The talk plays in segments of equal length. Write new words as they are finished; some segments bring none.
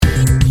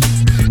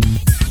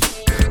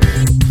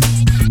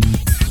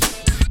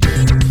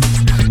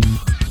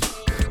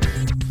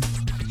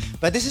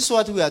But this is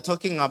what we are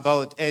talking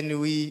about, and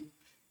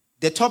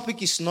the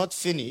topic is not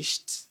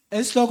finished,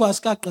 Esihloko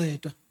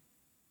asikaqedwa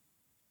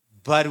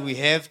but we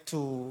have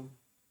to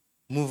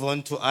move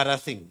on to other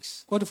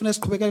things. kodwa ufuna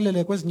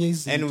siqhubekele kwezinye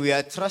izinto. And we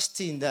are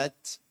trusting that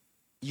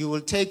you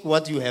will take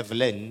what you have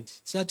learned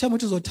Siyathemba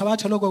ukuthi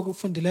uzothabatha lokho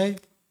okufundileyo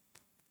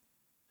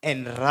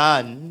and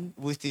run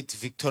with it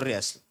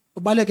victoriously.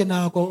 ubaleke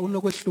nako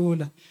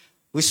unokwehlula.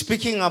 We're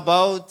speaking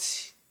about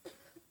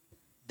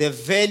the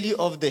valley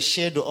of the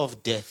shadow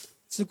of death.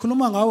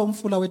 Sikhuluma ngawo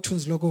umfula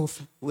wethunzi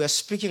lokufa. We are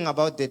speaking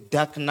about the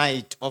dark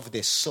night of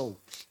the soul.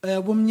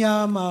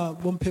 Bumnyama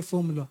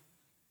bomphefumulo.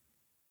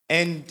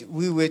 And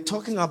we were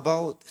talking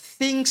about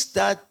things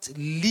that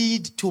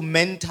lead to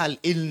mental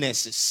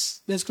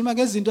illnesses. Besikhuluma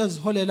ngezinto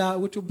eziholela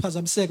ukuthi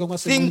uphazamiseke Things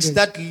kwasengqondweni.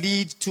 that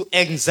lead to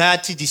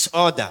anxiety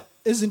disorder,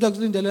 Izinto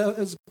ekulindele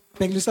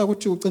ezibhekisa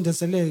ukuthi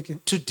ucindezeleke,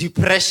 to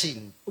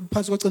depression,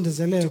 uphansi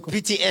kocindezeleko.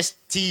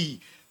 PTSD,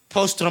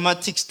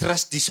 post-traumatic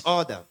stress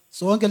disorder,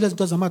 Zonke lezi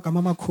zinto zamagama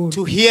amakhulu.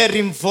 to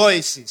hearing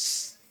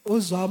voices,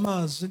 Uzwa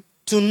amazwi,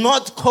 to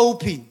not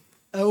coping.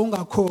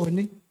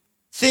 ungakhoni.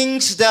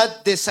 Things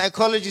that the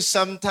psychologists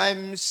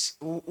sometimes,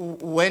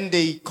 when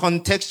they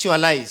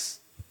contextualize,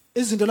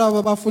 Izinto labo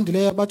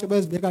abafundileyo bathi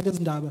bezibeka lezi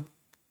ndaba.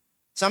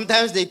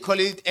 sometimes they call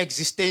it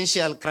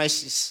existential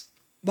crisis.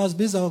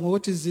 Bazibiza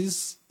ngokuthi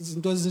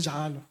izinto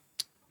ezinjalo.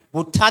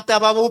 Bothata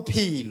ba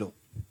bophelo.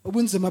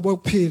 Ubunzima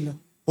bokuphila.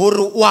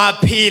 Hore wa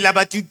phela,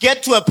 but you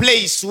get to a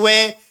place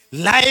where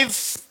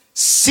life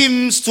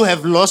seems to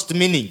have lost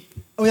meaning.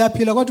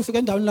 Uyaphila kodwa ufika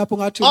endaweni lapho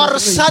ngathi Or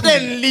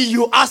suddenly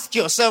you ask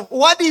yourself,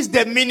 what is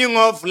the meaning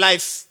of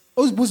life?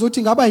 uzibuza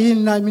ukuthi ngaba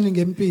yini na mina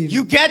ngempilo.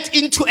 You get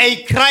into a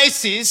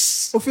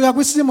crisis Ufika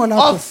kwisimo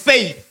lapho of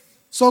faith.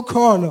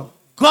 sokholo.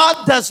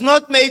 God does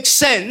not make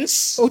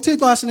sense.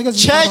 uThixo asinikeza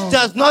Church izinto.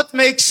 does not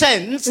make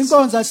sense.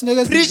 Inkonzo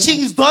asinikeza izinto.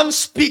 Preachings don't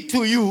speak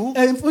to you.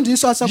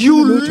 Imfundiso You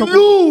asakhuluma lutho.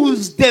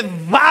 lose the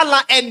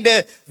valor and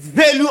the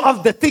value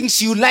of the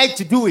things you like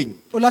to doing.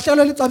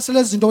 Ulahlekelwa ixabiso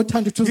lezinto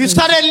othanda You ukuthi.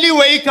 suddenly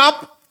wake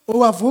up.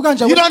 Uwavuka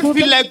nje You don't uqhubhe,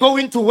 feel like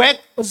going to work.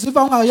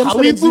 uziva ungayi How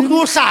we emsebenzini.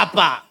 go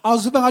hlapa.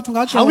 Awuziva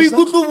ngathi How we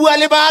ungageza. go bua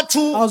le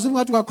batho. Awuziva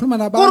ngathi ungakhuluma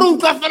Kore nabantu.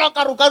 utlwa fela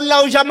ka re o ka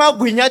dula o ja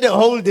magwinya the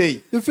whole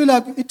day. You feel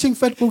like eating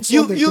fat books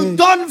all the You day.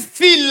 don't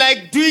feel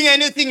like doing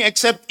anything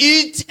except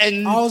eat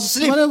and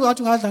sleep. Awuzibona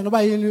ngathi ungadla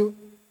noba yini.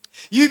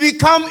 You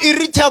become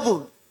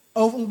irritable.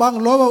 Ngibanga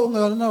lowo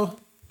ungena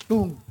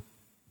lungu.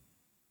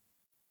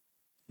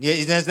 Yeah,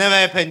 it has never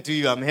happened to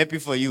you. I'm happy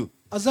for you.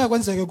 Azake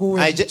kwenzeke kuwe.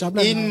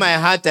 Ngijabula In nawe. my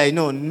heart, I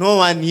know no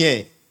one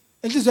here.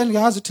 Enhlizweni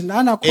ngiyazi ukuthi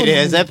lana It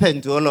has khona.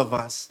 happened to all of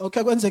us.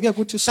 Okay kwenzeke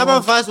ukuthi Some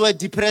of us were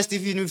depressed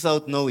even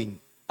without knowing.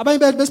 abanye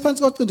bethu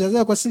besiphansi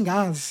kocindezeleko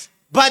singazi.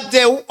 But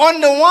on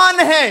the one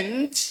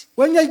hand,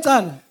 Kwenye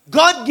icala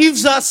God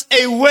gives us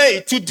a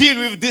way to deal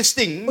with these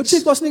things.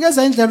 uThixo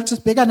sinikeza indlela ukuthi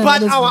sibhekane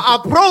But nalezi our zinto.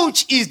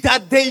 approach is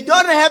that they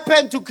don't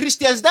happen to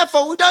Christians.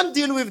 Therefore, we don't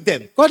deal with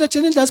them. Kodwa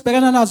thina indlela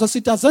sibhekana nazo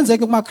sithi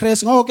azenzeki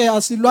kumaKristu ngoko ke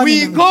asilwani.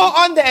 We nazo. go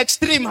on the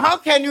extreme. How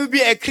can you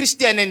be a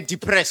Christian and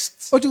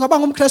depressed? Uthi ngaba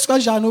ngumKristu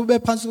kanjani ube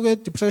phansi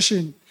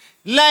kwe-depression?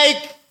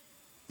 Like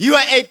you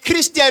are a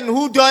Christian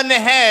who don't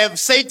have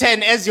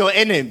Satan as your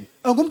enemy.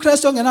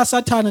 UngumKristu ongena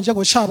sathana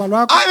njengoshaba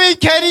lwakho. I mean,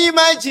 can you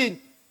imagine?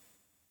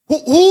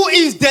 Who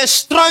is the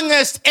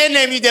strongest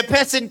enemy the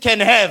person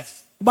can have?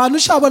 Ubani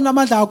ushaba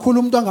onamandla kakhulu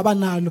umuntu angaba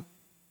nalo?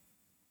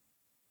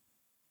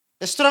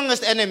 The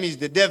strongest enemy is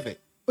the devil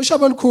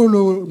Ushaba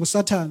olukhulu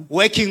nguSathana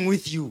working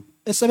with you.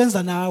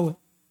 esebenza nawe.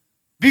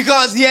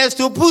 Because he has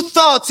to put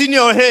thoughts in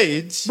your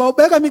head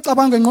Bawubeka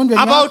imicabango engqondweni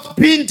yakho about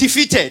being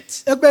defeated,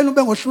 ekubeni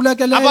ube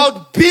ngohlulekeleyo,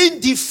 about being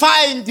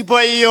defined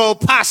by your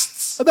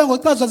past, ube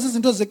ngochazwa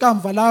zizinto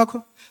zekamva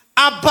lakho,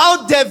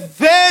 about the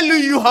value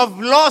you have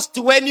lost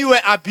when you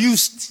were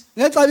abused,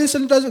 ngexabiso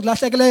into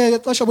ezilahlekileyo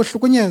exesha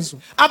bohlukunyezwa.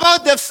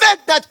 about the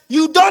fact that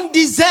you don't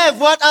deserve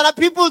what other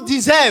people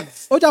deserve.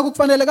 Uthi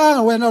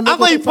akufanelekanga wena lokho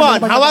Abayibona,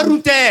 okufanele abanye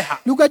abantu. hawaruteha.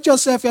 Look at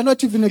yourself, you're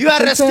not even a You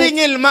are a good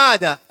single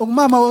mother.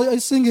 ungumama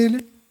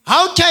oyisingile.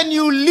 How can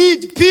you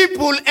lead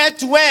people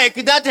at work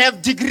that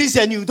have degrees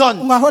and you don't?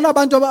 Ungahola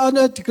abantu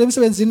abanedegree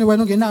emsebenzini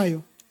wena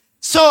ungenayo.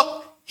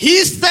 So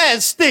he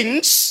says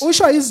things,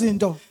 Usho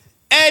izinto.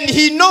 and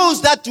he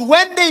knows that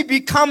when they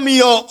become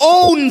your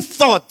own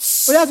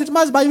thoughts, Uyazi ukuthi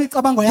mazi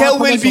bayimicabango they yakho.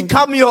 will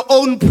become your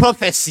own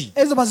prophecy.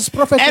 ezoba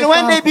zisiprofethi. And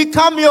when they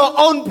become your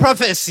own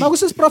prophecy,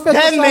 makusisiprofethi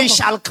then they sakho,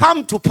 shall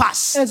come to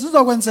pass.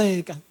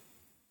 zizokwenzeka.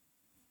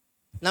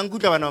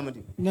 Nanguja bana wami.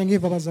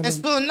 Ngiyangiva And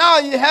bazalwane. so now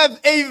you have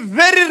a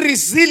very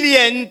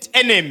resilient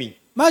enemy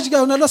Manje ke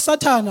unalo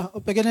Sathana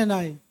obhekene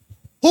naye.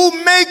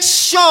 who makes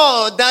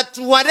sure that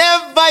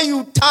whatever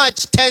you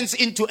touch turns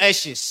into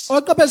ashes.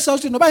 Oqaphela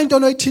ukuthi noba into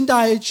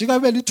oyithintayo ijika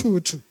ibe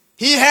lithuthu.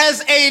 He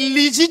has a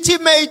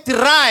legitimate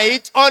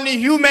right on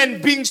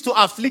human beings to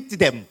afflict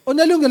them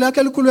Unelungelo lakhe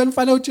elikhulu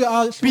elifanele ukuthi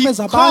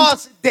ahlukumeze abantu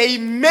because they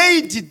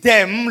made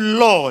them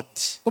Lord.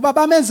 kuba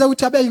bamenze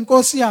ukuthi abe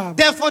yinkosi yabo.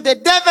 Therefore, the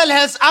devil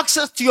has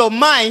access to your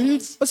mind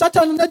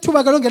uSathane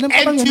unethuba ke longena and to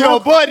emcabangweni your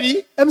wakho,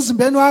 body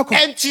emzimbeni wakho,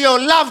 and to your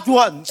loved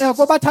ones.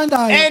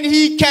 kobathandayo. And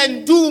he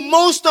can do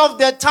most of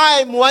the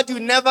time what you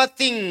never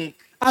think.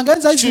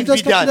 Angenza should izinto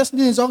be done.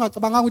 esikhathini esininzi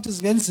ongacabanganga ukuthi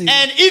zingenziwa.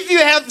 And if you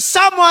have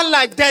someone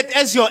like that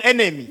as your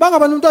enemy,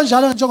 Bangaba umuntu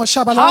onjalo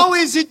njengoShaba la. how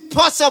is it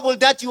possible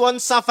that you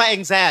won't suffer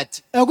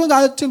anxiety?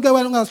 Kungathi ke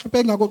wena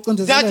ungahlupheki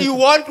That you ngakocindezeleka.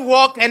 won't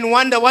walk and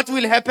wonder what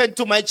will happen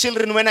to my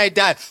children when I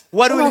die?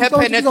 What will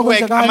happen at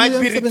work? I might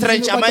be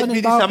retrenched. I might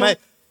be this. I might.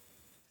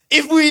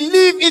 If we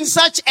live in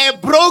such a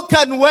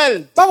broken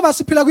world Bangaba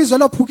siphila kwizwe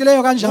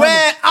lophukileyo kanjalo.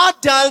 where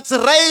adults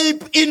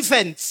rape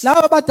infants,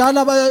 Laba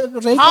abadala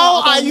ba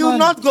how are you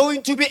not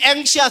going to be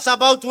anxious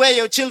about where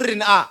your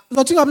children are?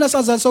 Uzothi ungabe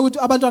nesazelo sokuthi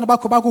abantwana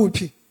bakho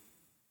bakuphi.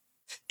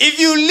 If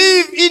you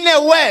live in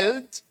a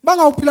world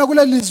Bangawuphila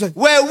kule lizwe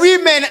where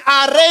women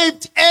are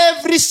raped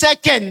every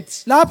second,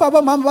 lapha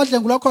abamama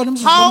badlengulwa khona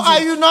how are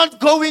emzini. you not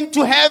going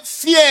to have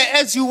fear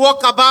as you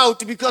walk about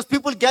because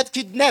people get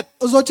kidnapped?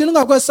 Uzothi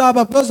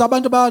ungakwesaba because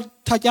abantu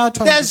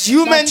bathatyathwa. There's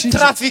human bathithwa.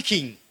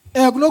 trafficking.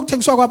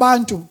 Kunokuthengiswa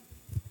kwabantu.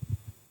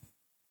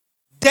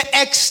 The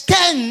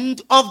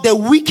extent of the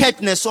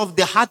wickedness of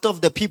the heart of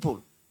the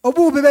people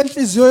Ububi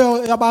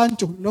benhliziyo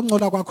yabantu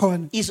lokungcola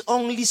kwakhona. is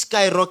only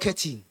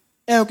skyrocketing.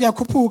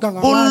 Kuyakhuphuka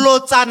ngamandla.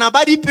 Bolotsana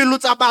ba dipelo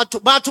tsa batho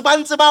ba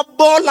ntse ba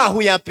bola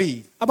ho ya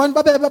pele. Abantu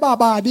babe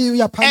bababi And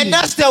uyaphambili.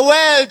 that's the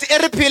world e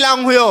re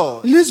phelang ho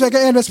yona, Ilizwe ke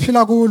elo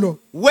siphila kulo.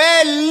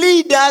 where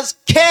leaders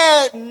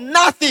care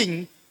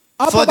nothing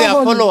for their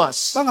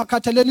followers.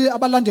 Bangakhathaleli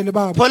abalandeli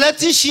babo.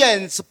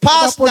 Politicians,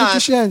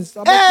 Politicians,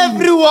 pastors,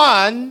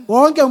 everyone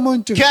Wonke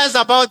umuntu cares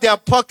about their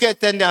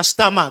pocket and their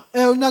stomach.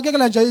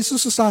 unakekela nje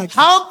isusu sakhe.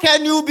 How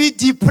can you be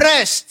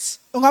depressed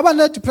Ungaba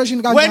ne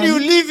depression when you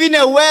kanjani? live in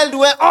a world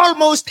where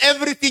almost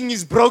everything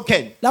is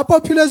broken? Lapho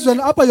uphila ezweni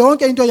apho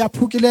yonke into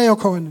yaphukileyo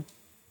khona.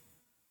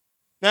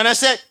 You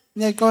understand?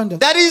 Ngiyayiqonda.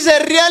 That is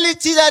a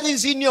reality that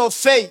is in your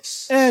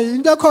face.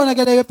 Into khona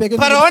ke leyo ebhekene.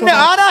 But on the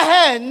other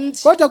hand,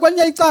 Kodwa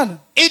kwenye icala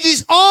it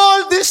is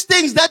all these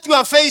things that you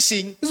are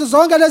facing izo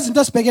zonke lezi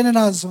zinto sibhekene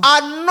nazo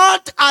are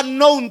not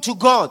unknown to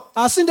God.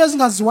 asinto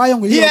ezingaziwayo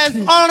He has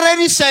nguYehova.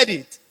 already said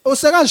it.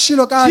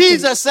 Usekashilo kade.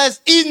 Jesus says,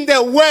 in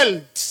the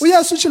world,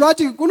 uYesu ushilo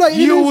wathi kulo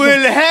you ilizwe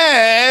will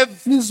have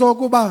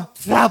nizokuba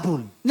trouble,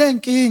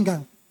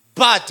 nenkinga.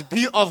 but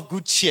be of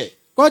good cheer.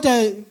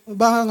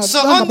 Kodwa So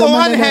on the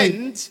one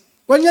hand,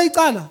 kwenye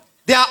icala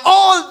there are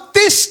all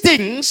these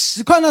things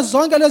zikhona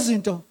zonke lezi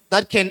zinto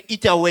that can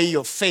eat away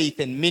your faith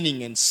and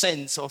meaning and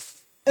sense of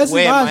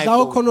where am I ezingadla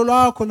going. ukholo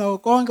lwakho nawo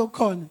konke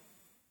okukhona.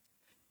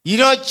 You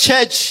know,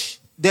 church,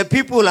 the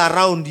people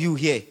around you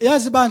here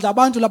Yazi bandla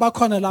abantu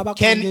labakhona laba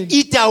can khona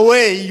eat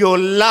away your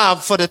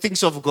love for the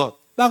things of God.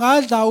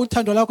 bangadla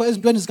uthando lakho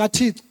ezintweni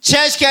zikaThixo.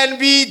 Church can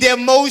be the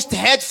most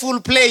hateful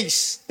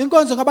place,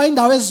 Inkonzo ngaba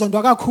indawo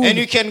ezizondwa and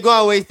you kakhulu. can go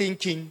away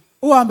thinking,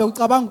 Uhambe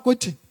ucabanga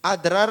ukuthi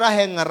I'd rather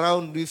hang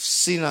around with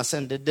sinners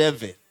and the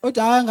devil uthi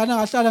hayi ngane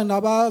ngahlala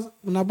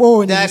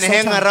naboni than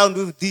hang noSathane. around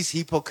with these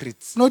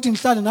hypocrites. Nothi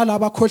ngihlale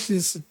nalabo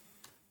abakhohlisi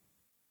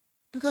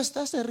Because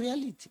that's the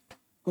reality.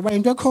 ngoba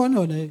into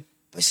ekhona leyo.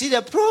 But see,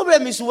 the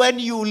problem is when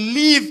you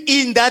live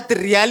in that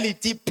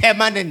reality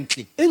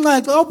permanently.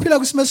 Ingxaxhe awuphila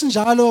kwisimo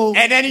esinjalo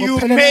And then you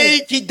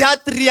ngokupheleleyo. make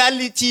that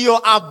reality your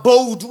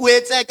abode.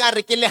 Uyenze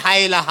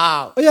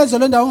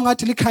le ndawo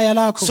ungathi likhaya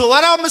lakho. So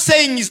what I'm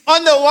saying is,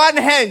 on the one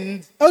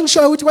hand,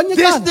 Engishoyo ukuthi kwenye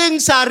these icala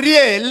things are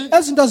real.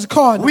 ezinto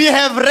zikhona. We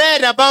have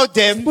read about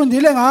them.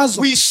 Fundile ngazo.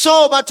 We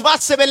saw, but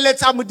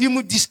basebeletsa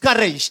Modimo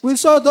discouraged. We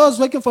saw those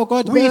working for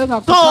God. We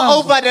saw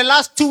over the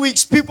last 2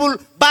 weeks people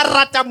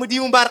barata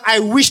Modimo bar, I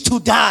wish to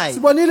die.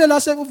 Sibonile la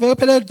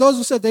sekuvele those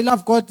who said they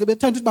love God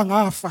bethanda ukuthi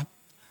bangafa.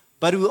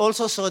 But we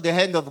also saw the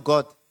hand of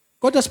God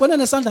Kodwa sibona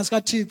nesandla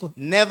sikaThixo.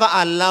 never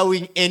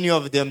allowing any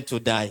of them to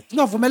die.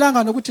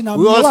 Singavumelanga nokuthi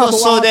We also wabo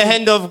saw the wafa.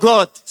 hand of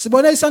God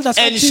Sibone isandla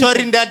sikaThixo.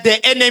 ensuring that the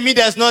enemy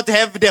does not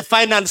have the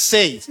final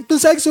say.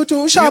 Siqiniseka ukuthi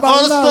We uShaba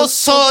also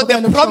saw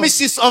the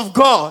promises of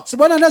God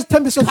Sibona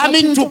nezithembiso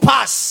coming to zikaThixo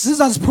pass.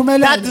 ziza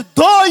ziphumelela. That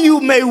though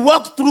you may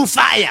walk through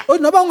fire,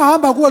 Uthi noba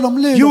ungahamba kuwo lo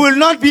you mlilo will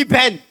not be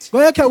burnt.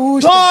 ngeke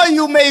ushe. Though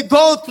you may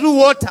go through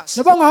waters,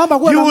 Noba ungahamba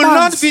kuwo you will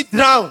not lamanzi be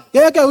drowned.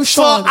 ngeke For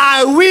ushone.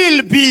 I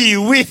will be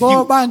with you.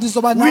 Ngoba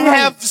ndizoba We nawe.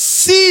 have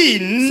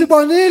seen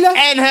Sibonile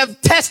and have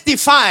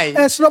testified.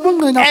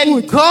 silobungqina And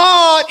futhi.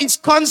 God is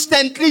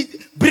constantly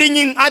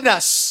bringing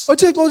others.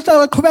 uThixo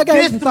uhlala eqhubeka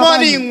This ezisa abantu.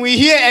 morning we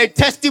hear a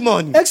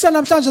testimony. Ekuseni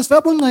namhlanje sive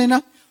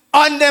ubungqina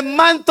On the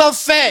month of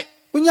Feb,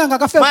 kunyanga my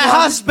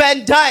kaFebruary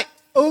husband died.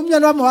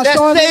 umnyeni wami The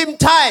washona same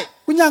time,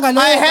 kunyanga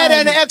I had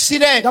an leyo.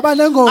 accident. Ngaba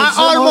nengozi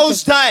I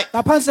almost died.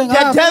 ngaphansi The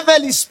ngafa.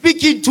 devil is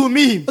speaking to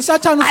me.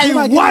 uSathane I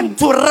ukhuluma kimi. want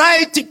to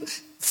write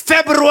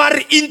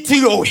February into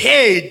your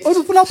head uthi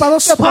ufuna ubhale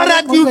so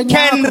that you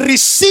can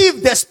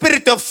receive the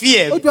spirit of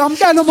fear. So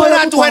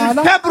that when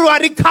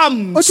February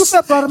comes,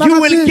 you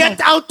will get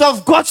out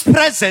of God's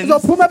presence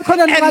and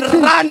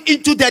run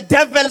into the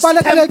devil's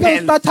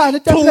temple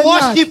to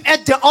worship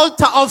at the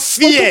altar of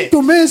fear,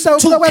 to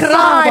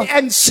cry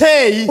and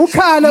say,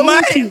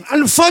 my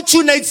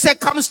unfortunate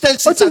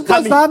circumstances are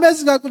coming.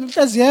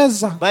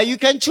 But you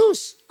can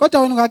choose.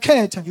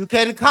 You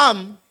can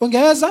come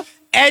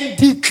and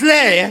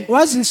declare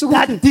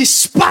that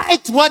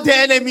despite what the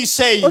enemy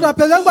says,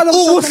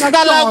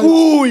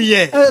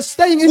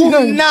 staying in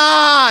him,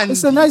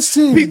 it's a nice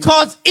thing.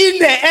 Because in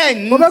the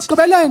end,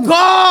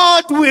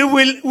 God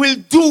will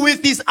do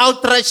with his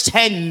outstretched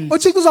hand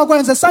what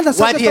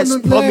he has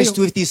promised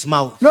with his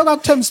mouth.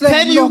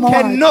 Then you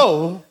can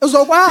know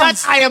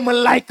that I am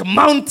like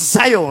Mount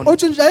Zion.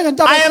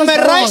 I am a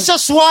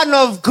righteous one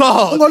of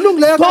God.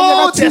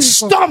 Though the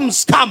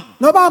storms come,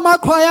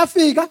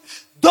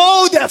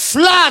 though the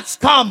floods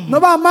come,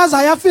 though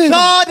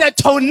the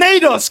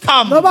tornadoes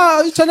come,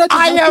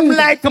 I am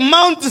like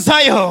Mount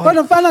Zion.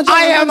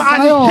 I am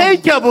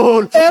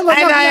unshakable and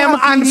I am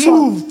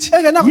unmoved.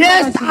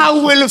 Yes, I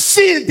will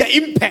feel the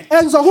impact.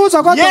 Yes,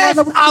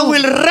 I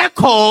will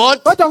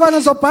record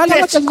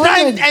the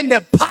strength and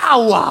the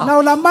power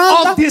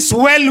of this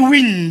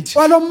whirlwind.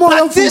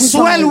 But this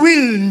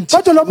whirlwind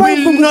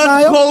will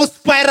not go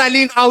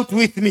spiraling out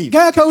with me.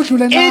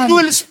 It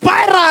will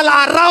spiral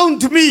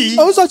around me,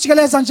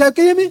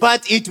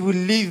 but it will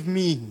leave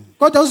me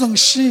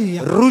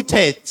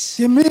rooted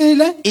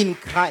in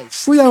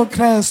Christ.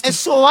 And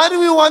so what do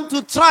we want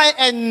to try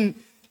and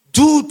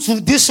do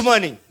to this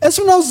morning is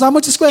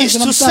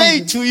to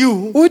say to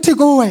you,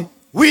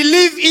 we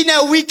live in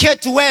a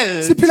wicked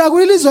world.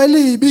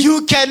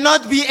 You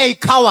cannot be a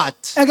coward.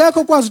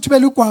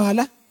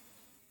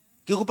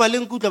 You can't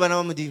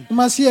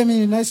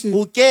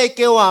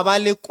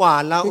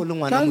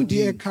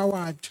be a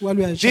coward while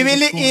we are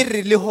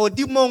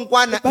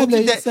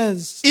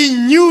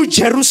in New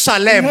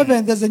Jerusalem, in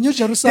heaven, there's a New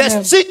Jerusalem.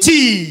 the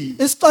city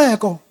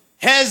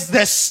has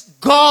the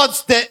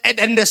gods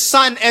and the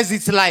sun as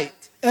its light.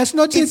 It says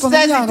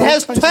it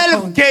has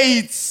 12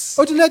 gates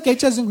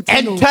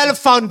and 12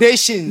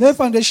 foundations.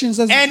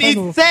 And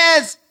it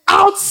says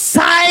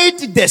outside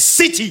the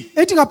city,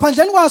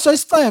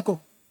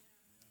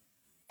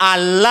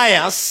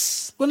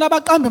 Elias,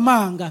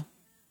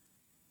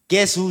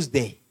 guess who's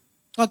there?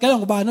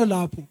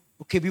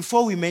 Okay,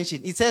 before we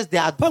mention, it says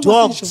there are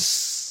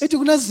dogs,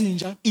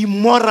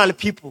 immoral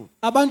people,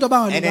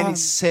 and then it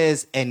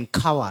says and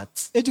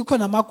cowards.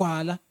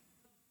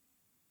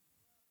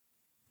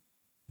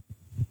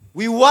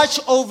 We watch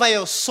over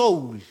your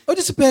soul so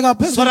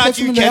that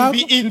you can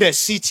be in the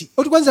city.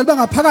 In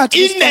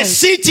the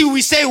city,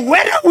 we say,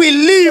 whether we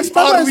live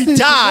or we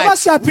die,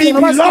 we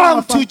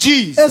belong to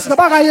Jesus.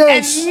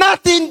 And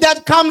nothing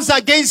that comes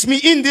against me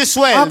in this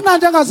world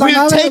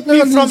will take me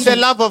from the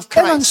love of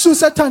Christ.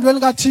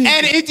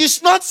 And it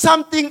is not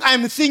something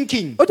I'm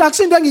thinking. It's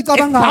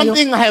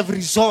something I have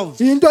resolved.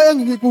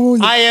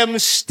 I am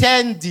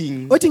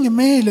standing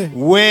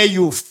where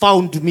you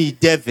found me,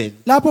 David.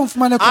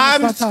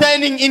 I'm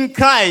standing in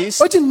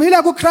Christ.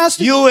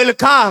 You will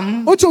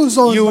come,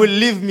 you will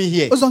leave me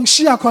here.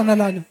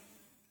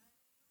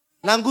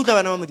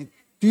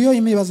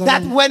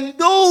 That when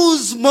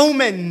those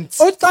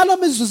moments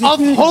of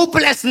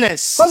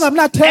hopelessness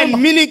and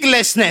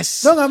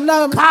meaninglessness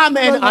come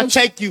and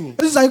attack you,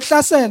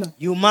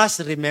 you must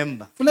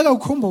remember,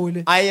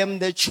 I am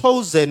the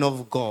chosen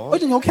of God.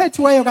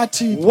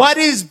 What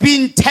is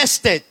being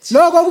tested is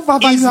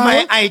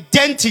my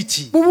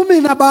identity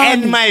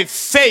and my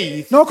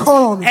faith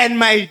and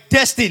my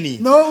destiny.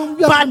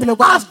 But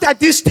after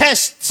this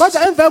test,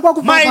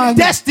 my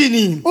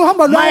destiny,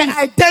 my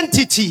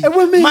identity,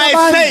 my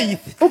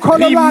faith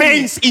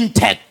remains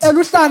intact.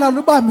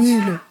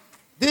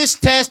 This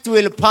test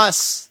will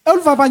pass,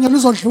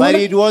 but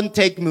it won't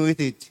take me with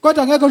it.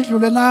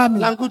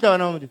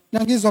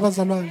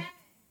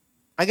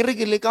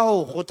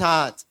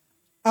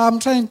 I'm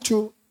trying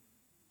to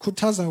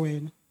khuthaza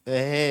wena.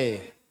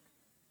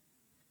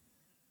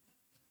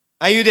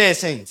 Are you there,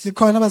 saints?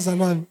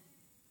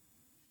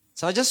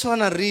 So I just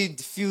want to read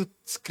a few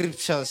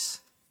scriptures.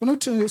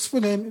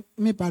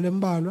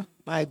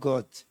 My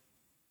God.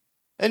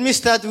 Let me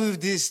start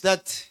with this,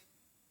 that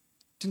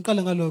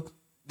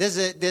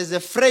there's a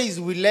phrase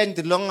we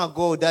learned long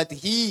ago, that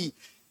he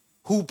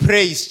who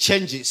prays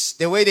changes.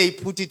 The way they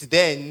put it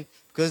then,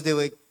 because they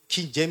were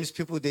King James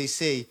people, they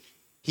say,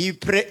 he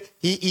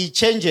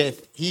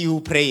changeth, he who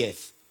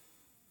prayeth.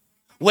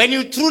 When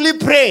you truly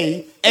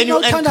pray and you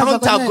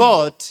encounter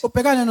God,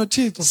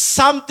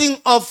 something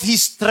of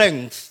his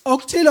strength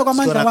is going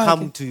to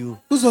come to you.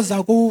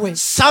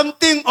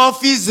 Something of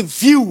his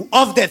view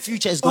of the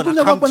future is going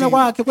to come to you.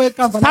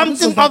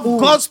 Something of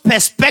God's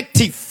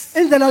perspective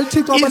is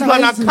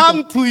going to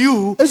come to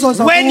you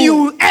when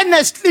you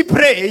earnestly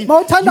pray.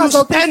 You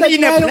stand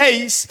in a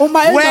place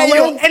where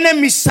your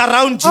enemies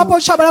surround you.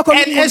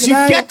 And as you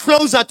get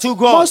closer to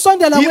God,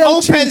 He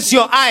opens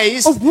your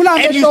eyes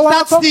and you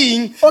start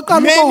seeing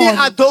many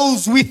are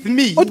those with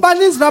me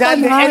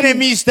than the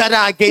enemies that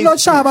are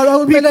against you.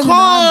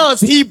 Because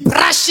He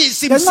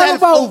brushes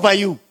Himself over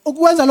you.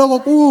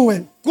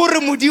 Kuri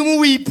Mudimu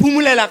we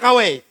pumulela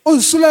kawe.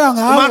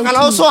 Makala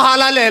also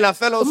halalela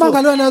fellow.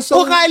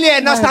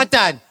 Ukali na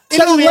Satan.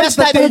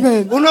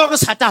 Yesterday,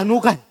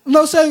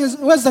 no saying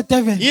where's the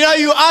devil? You know,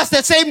 you ask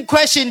the same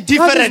question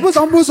different.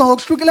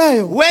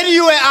 When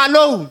you were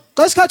alone,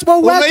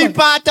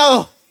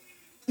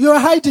 you are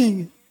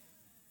hiding.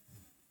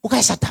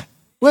 Satan.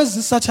 Where's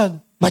the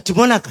Satan?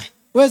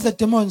 Where's the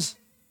demons?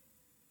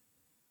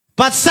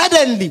 But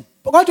suddenly,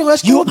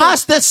 you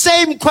ask the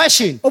same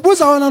question, but with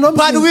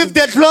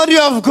the glory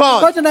of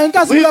God, with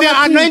the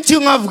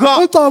anointing of God,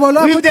 with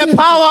the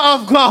power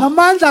of God,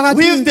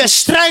 with the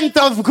strength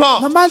of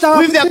God,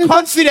 with the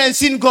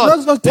confidence in God.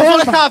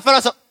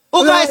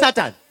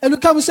 Satan. And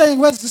look how we're saying,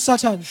 where's the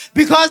Satan?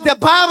 Because the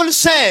Bible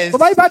says,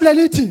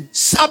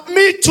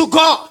 submit to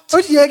God.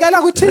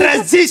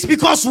 Resist,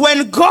 because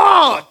when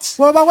God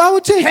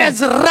has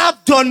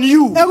rubbed on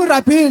you,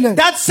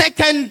 that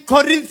 2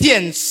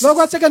 Corinthians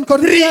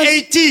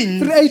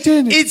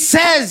 3:18, it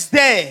says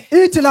there,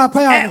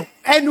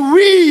 and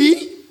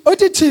we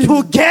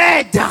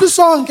together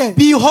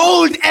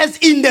behold as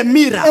in the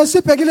mirror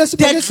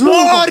the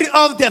glory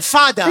of the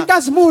Father, we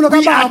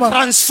are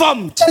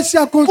transformed.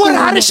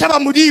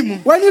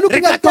 When you look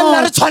at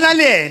God,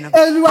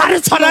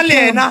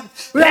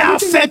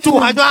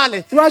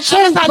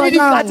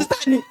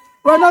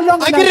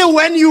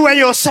 when you were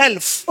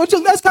yourself, you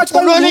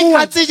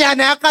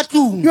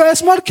were a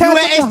small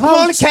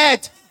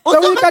cat.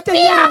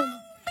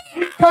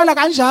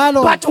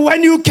 But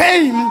when you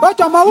came,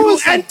 you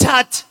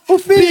entered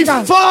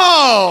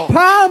before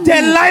the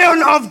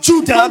Lion of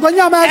Judah and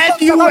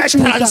you were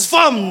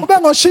transformed.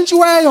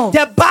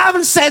 The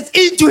Bible says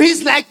into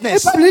His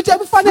likeness, from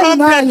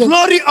the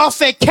glory of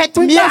a cat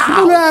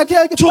meow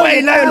to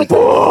a lion.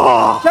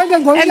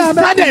 And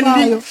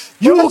suddenly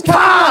you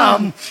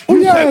come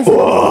with a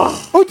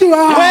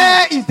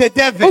where is the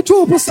devil?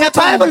 The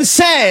Bible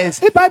says,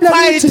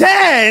 by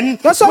then,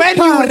 when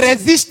you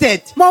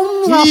resisted,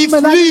 he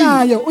flew.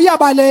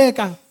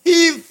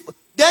 If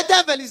the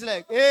devil is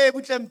like, hey,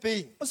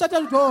 the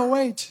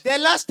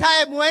last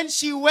time when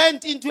she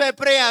went into a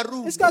prayer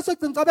room, I saw a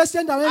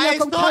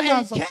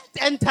cat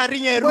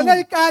entering a room.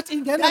 That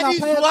is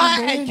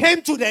why I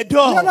came to the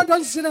door. But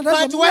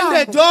when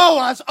the door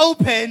was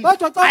opened,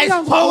 I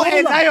saw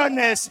a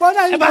lioness. But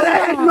I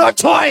had no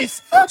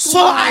choice. So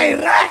I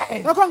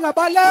ran.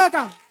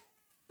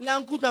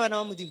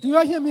 Do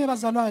you hear me,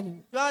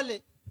 Bazalwane?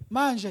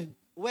 Manje.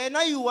 When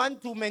you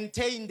want to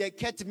maintain the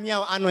cat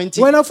meow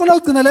anointing.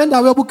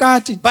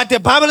 But the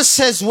Bible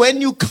says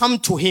when you come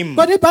to Him,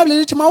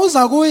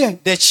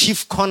 the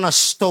chief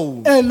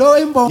cornerstone,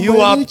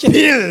 you are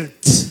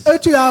built. I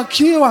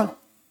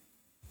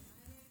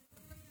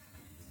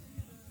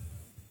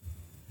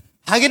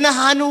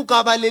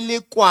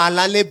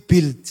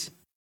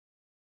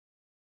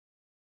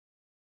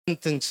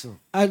don't think so.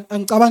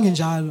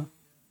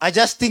 I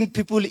just think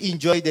people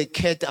enjoy the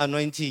cat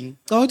anointing.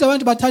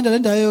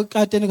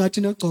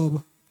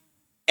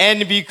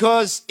 And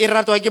because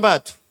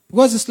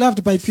it's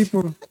loved by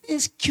people.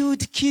 It's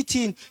cute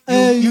kitten.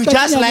 You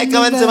just like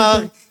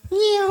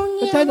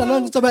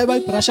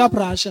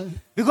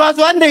because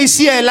when they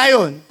see a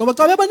lion,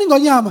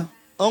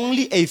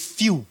 only a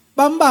few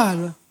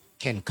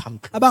can come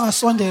close.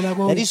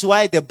 That is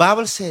why the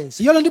Bible says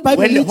when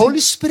the Holy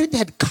Spirit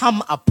had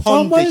come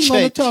upon the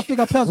church,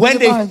 when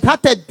they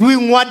started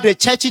doing what the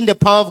church in the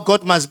power of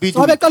God must be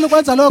doing,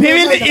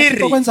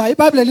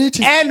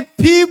 and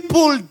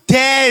people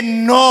dare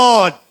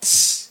not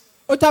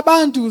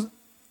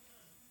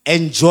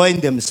enjoin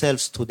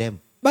themselves to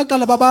them.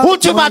 People are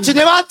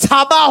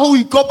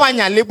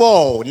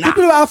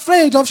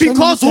afraid of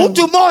because if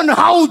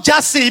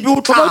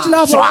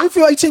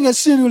you are eating a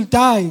sin, you will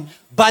die.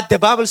 But the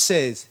Bible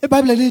says,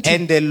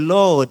 and the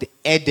Lord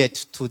added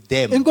to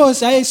them those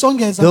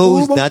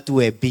that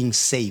were being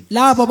saved.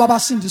 You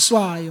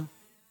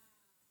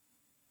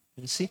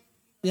see?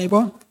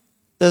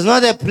 There's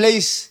not a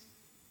place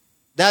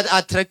that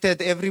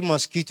attracted every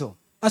mosquito.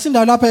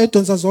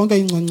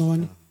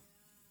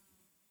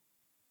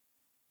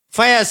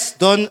 Fires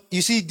don't,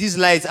 you see, these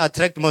lights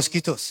attract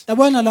mosquitoes.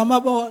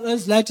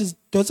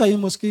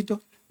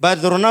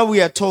 But Rona,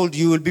 we are told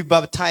you will be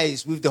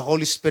baptized with the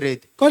Holy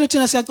Spirit and with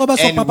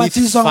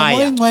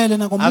fire.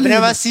 I've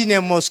never seen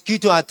a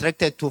mosquito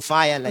attracted to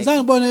fire like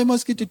that.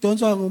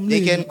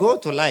 They can go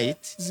to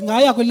light,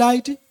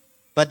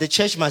 but the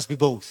church must be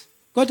both.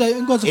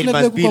 It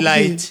must be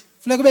light,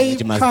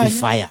 it must be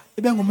fire.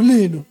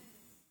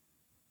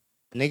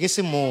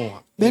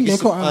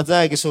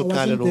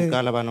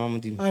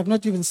 I have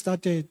not even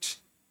started.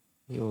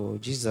 Yo,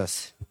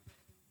 Jesus.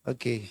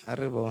 Okay,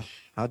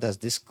 how does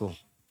this go?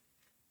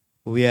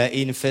 We are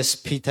in 1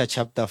 Peter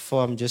chapter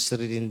 4. I'm just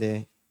reading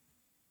there.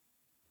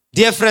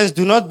 Dear friends,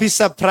 do not be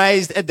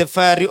surprised at the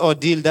fiery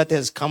ordeal that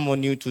has come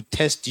on you to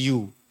test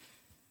you.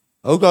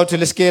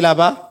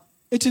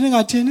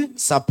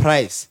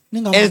 Surprise.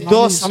 As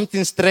though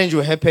something strange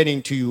were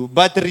happening to you.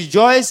 But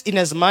rejoice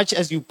inasmuch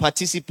as you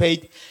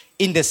participate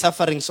in the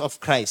sufferings of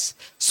Christ,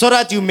 so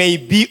that you may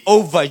be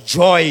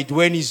overjoyed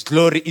when his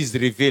glory is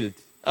revealed.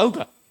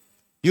 Okay.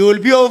 You will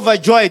be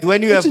overjoyed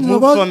when you have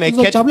moved from a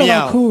cat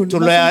meow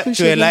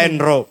to a lion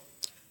roar.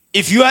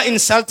 If you are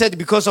insulted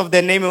because of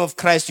the name of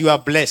Christ, you are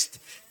blessed.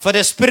 For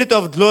the Spirit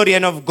of glory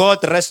and of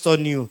God rests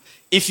on you.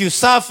 If you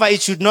suffer,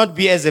 it should not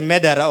be as a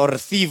murderer or a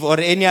thief or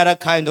any other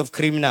kind of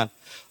criminal,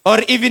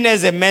 or even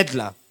as a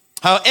meddler.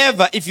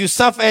 However, if you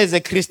suffer as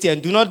a Christian,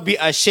 do not be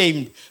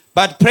ashamed,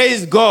 but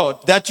praise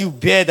God that you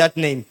bear that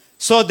name.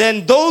 So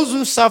then those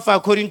who suffer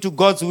according to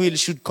God's will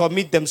should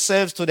commit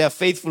themselves to their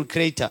faithful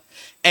Creator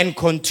and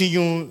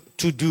continue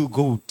to do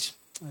good.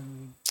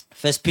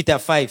 1 Peter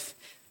 5,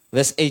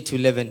 verse 8 to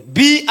 11.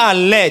 Be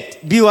alert.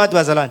 Be what,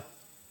 Wazalan?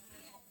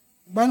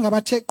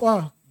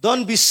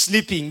 Don't be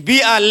sleeping.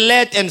 Be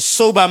alert and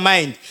sober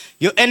mind.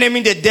 Your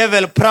enemy, the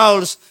devil,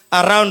 prowls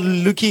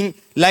around looking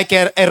like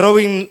a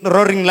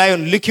roaring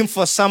lion, looking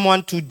for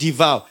someone to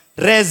devour.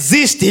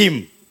 Resist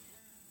him.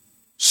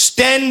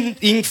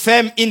 Standing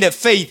firm in the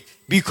faith,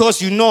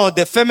 because you know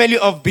the family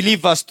of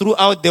believers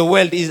throughout the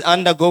world is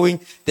undergoing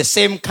the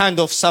same kind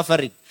of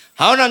suffering.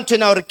 It's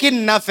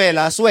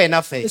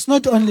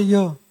not only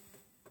you.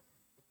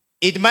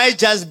 It might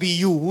just be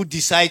you who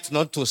decides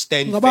not to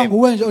stand firm.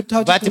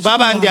 But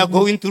Baba and they are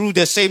going through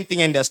the same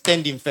thing and they're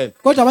standing firm.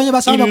 In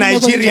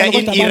Nigeria,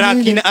 in Iraq,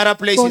 in other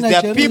places, there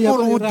are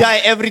people who die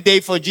every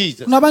day for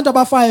Jesus.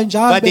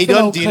 But they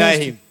don't deny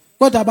him.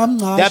 There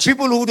are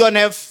people who don't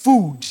have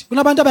food.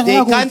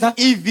 They can't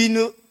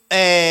even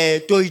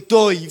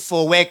toy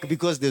for work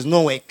because there's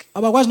no work.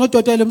 And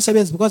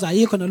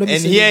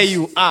here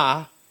you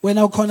are,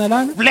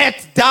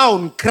 flat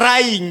down,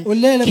 crying,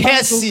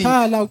 cursing,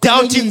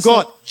 doubting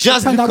God,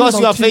 just because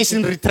you are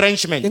facing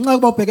retrenchment.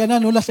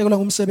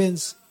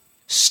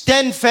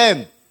 Stand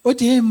firm.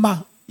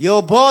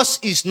 Your boss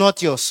is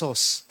not your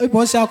source.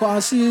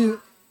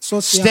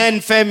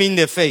 Stand firm in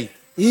the faith.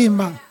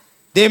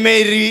 They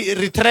may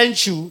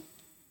retrench you,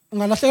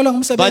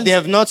 but they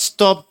have not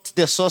stopped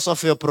the source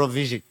of your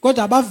provision.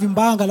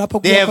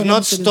 They have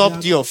not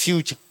stopped your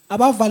future.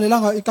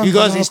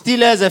 Because he still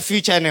has a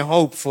future and a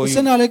hope for you.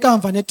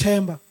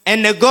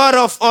 And the God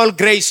of all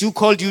grace who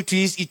called you to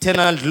his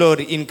eternal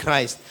glory in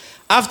Christ,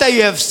 after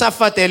you have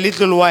suffered a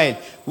little while,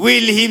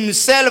 will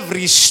himself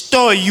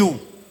restore you.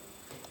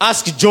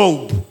 Ask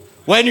Job.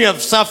 When you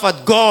have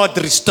suffered, God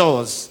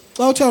restores.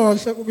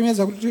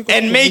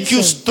 And make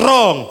you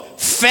strong,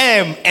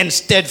 firm, and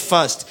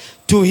steadfast.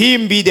 To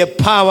him be the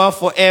power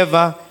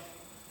forever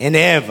and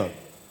ever.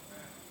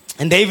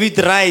 And David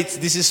writes,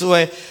 this is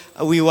where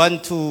we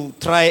want to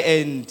try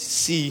and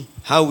see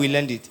how we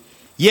land it.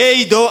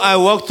 Yea, though I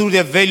walk through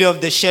the valley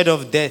of the shadow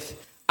of death,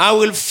 I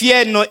will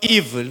fear no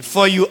evil,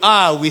 for you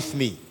are with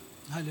me.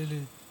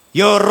 Hallelujah.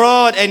 Your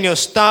rod and your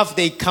staff,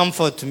 they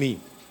comfort me.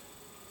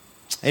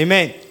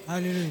 Amen.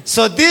 Hallelujah.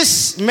 So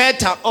this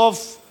matter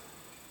of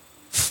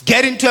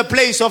getting to a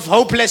place of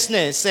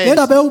hopelessness and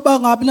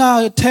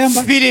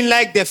feeling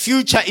like the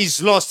future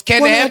is lost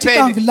can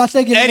happen,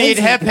 and it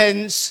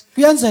happens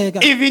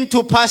even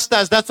to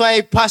pastors. That's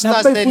why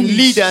pastors and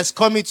leaders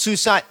commit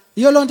suicide.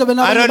 I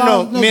don't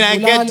know, I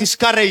get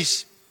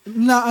discouraged.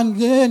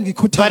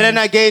 But then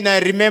again, I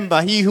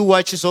remember, he who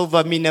watches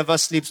over me never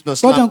sleeps nor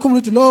slumbers.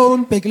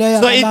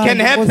 So it can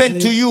happen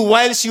to you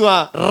whilst you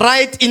are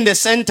right in the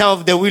center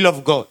of the will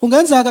of God.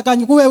 As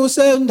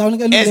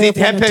it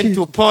happened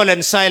to Paul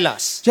and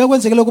Silas. They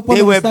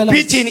were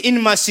beaten in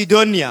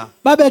Macedonia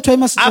after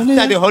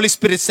the Holy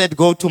Spirit said,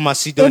 go to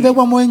Macedonia.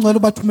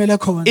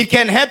 It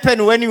can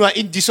happen when you are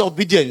in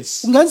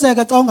disobedience,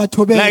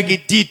 like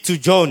it did to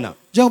Jonah.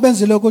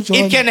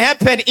 It can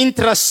happen in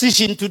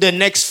transition to the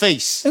next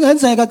phase.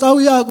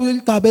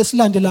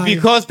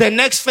 Because the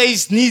next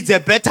phase needs a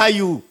better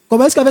you.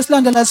 And so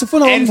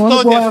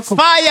the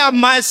fire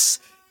must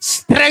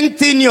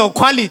strengthen your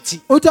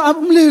quality. It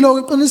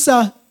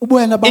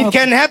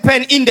can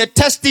happen in the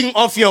testing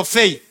of your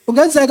faith.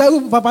 They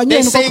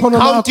say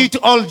count it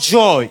all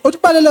joy, for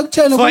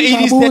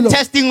it is the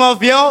testing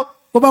of your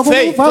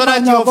faith, so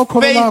that your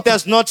faith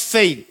does not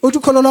fail.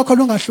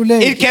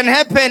 It can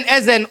happen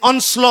as an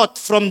onslaught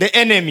from the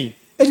enemy.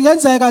 You'll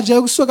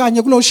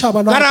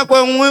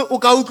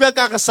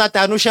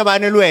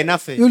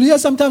hear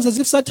sometimes as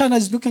if Satan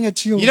is looking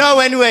at you. You know,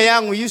 when we were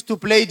young, we used to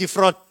play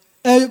defraud.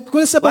 What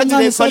do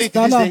they call it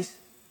these days?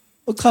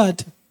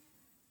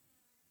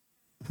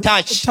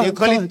 Touch. They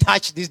call it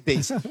touch these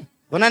days.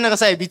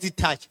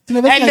 Touch.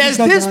 And there's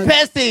this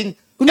person.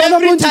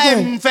 Every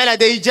time, fella,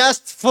 they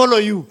just follow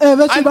you.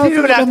 Until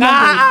you're like,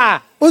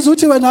 don't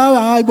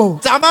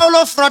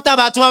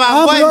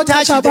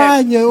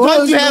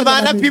you have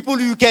other people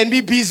you can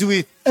be busy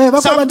with?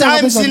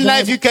 Sometimes in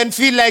life, you can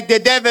feel like the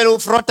devil will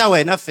front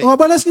away.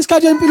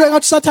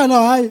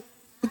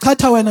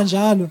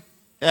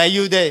 Are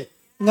you there?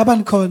 Ngaba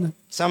nikhona.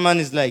 Someone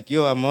is like,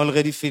 yo, I'm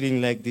already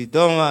feeling like this.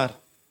 Don't worry.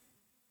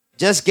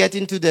 Just get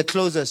into the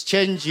closest.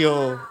 Change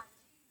your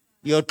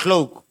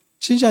cloak.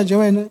 Shintsha nje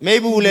wena.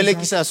 Maybe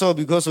ulelekisa so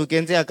because you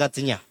can say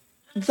akatinya.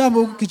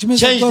 Mhlawumbe ugijimisa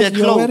Change the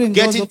cloak.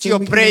 Get into your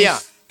prayer.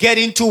 Get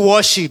into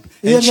worship.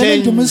 And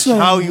change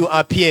how you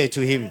appear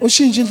to him. Is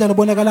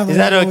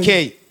that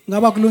okay?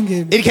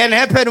 It can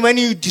happen when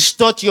you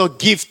distort your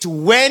gift,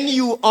 when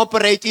you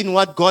operate in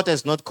what God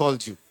has not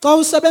called you.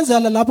 Because when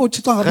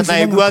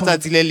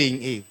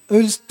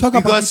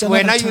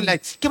are you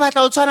like,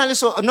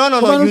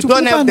 no, you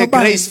don't have the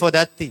grace for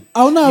that thing.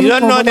 You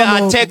don't know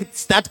the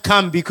attacks that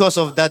come because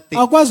of that thing.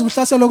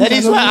 That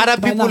is why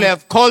other people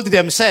have called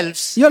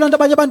themselves.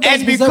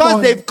 And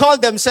because they've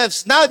called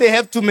themselves, now they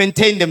have to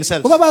maintain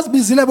themselves. God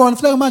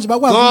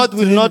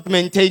will not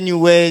maintain you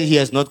where He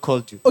has not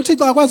called you. And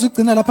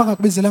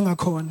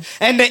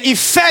the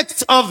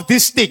effect of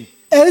this thing,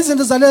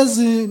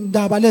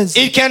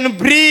 it can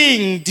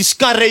bring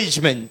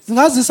discouragement.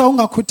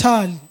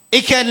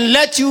 It can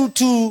let you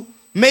to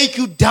make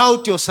you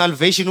doubt your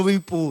salvation. Have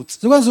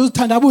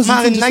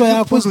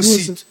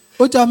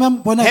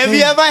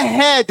you ever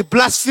heard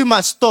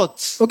blasphemous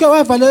thoughts? I'm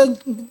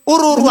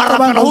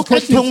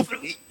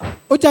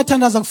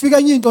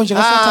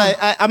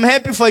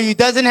happy for you. It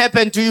doesn't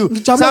happen to you.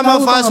 Some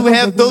of us who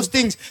have those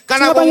things.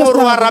 Okay,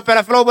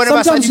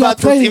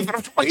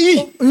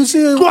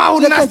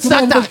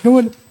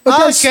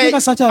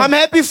 I'm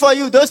happy for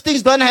you. Those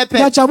things don't happen.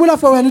 You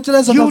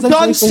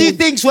don't see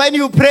things when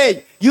you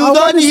pray. You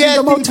don't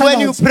hear things when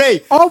you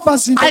pray.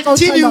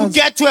 Until you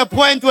get to a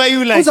point where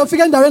you like,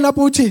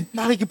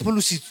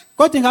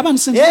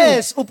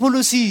 yes,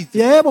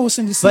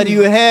 but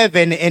you have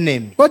an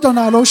enemy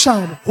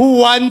who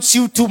wants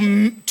you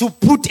to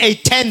put a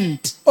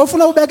tent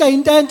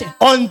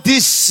on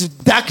this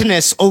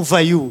darkness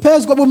over you, so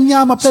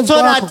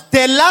that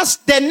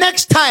the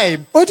next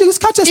time,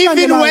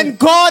 even when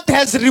God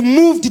has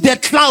removed the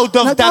cloud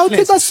of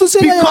darkness,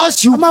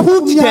 because you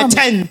put the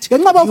tent,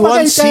 you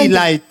won't see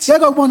light.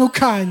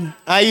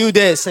 Are you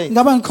there, saints?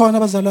 Don't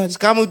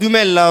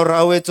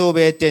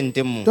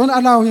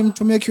allow him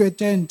to make you a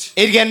tent.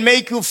 It can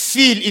make you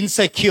feel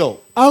insecure.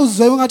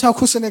 Even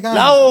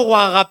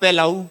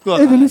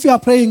if you are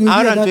praying, you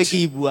hear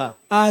that.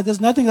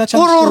 There's nothing that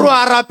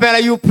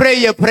you pray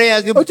your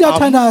prayers.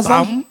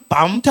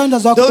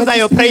 Those are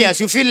your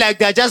prayers. You feel like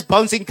they're just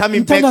bouncing,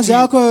 coming back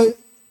to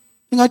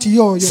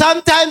you.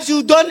 Sometimes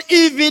you don't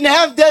even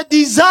have the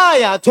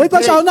desire to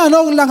pray.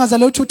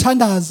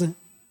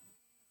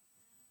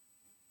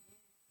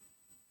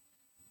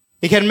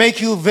 It can make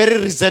you very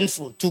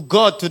resentful to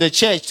God, to the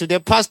church, to the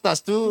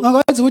pastors, to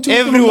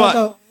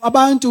everyone.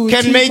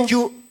 Can make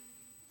you,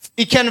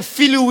 it can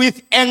fill you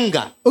with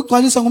anger.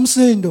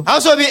 How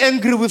shall we be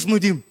angry with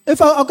Mudim?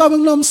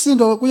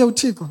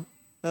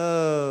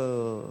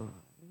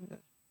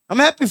 I'm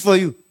happy for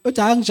you.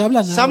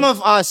 Some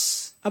of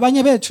us,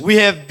 we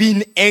have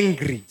been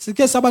angry.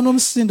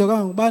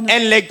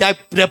 And like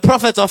the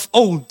prophets of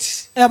old.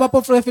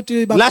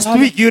 Last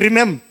week, you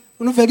remember?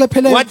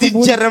 What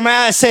did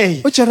Jeremiah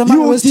say?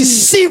 You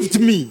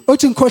deceived me.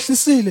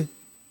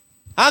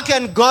 How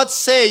can God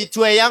say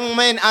to a young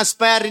man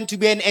aspiring to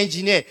be an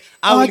engineer,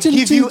 I will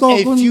give you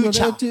a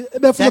future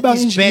that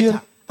is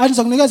better? And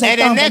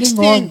the next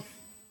thing,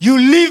 you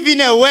live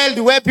in a world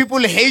where people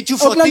hate you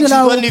for things you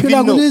don't even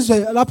know.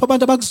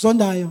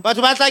 But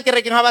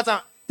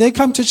they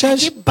come to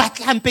church,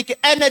 and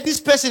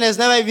this person has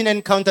never even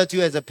encountered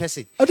you as a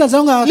person. But I've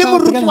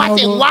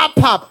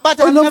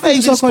never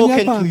even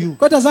spoken to you.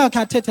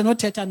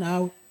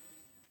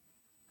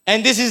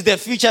 And this is the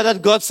future that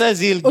God says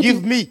He'll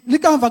give me.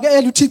 People,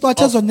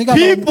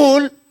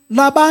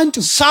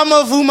 some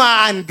of whom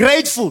are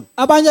ungrateful.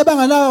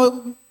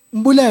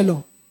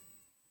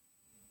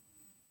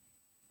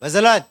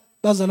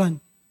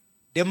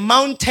 The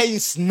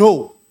mountains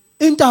know.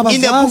 In the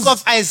book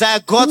of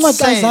Isaiah, God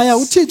says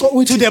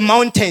to the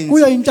mountains,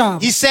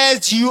 He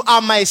says, you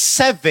are my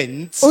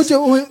servants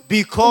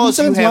because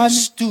you have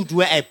stood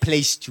where I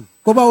placed you.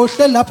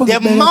 The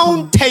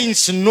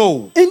mountains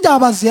know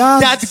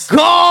that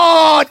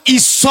God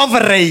is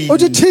sovereign.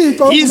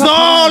 He's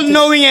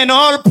all-knowing and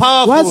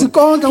all-powerful.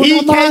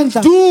 He can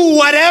do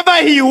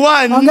whatever He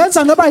wants,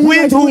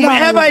 with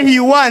whomever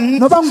He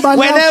wants,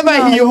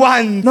 whenever He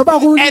wants.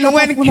 And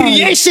when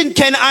creation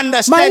can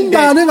understand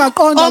that,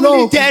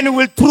 only then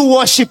will true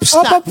worship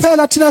start.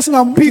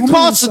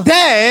 Because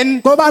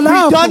then, we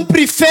don't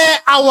prefer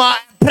our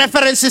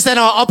preferences and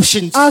our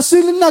options. We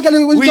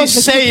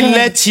say,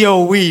 let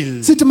your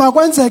will be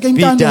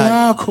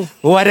done.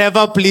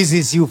 Whatever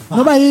pleases you,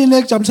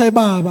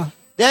 Father.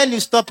 Then you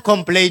stop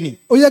complaining.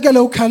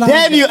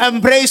 Then you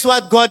embrace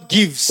what God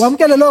gives. And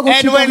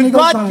when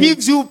God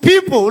gives you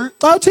people,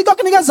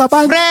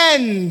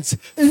 friends,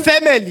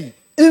 family,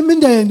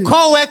 imindeni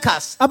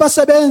co-workers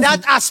abasebenzi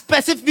that are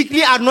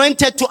specifically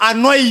anointed to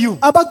annoy you.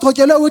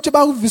 abagcotshelwe ukuthi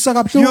bakuvisa You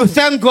kabuhlungu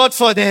thank God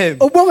for them.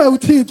 ubonge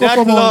uThixo That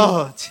for bona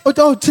Lord,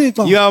 uthi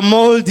uThixo you are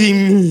molding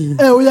me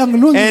and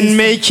uyangilungisa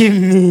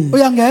making me. You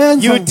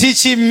uyangenza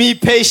teaching me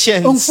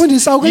patience.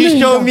 ungifundisa You show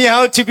ukulinda me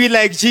how to be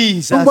like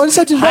Jesus.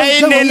 ungibonisa ukuthi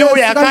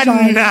Hallelujah.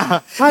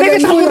 Kanna. But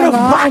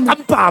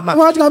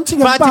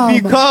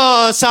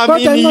because I'm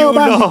in you,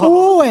 Lord.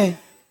 uwe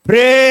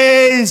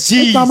Praise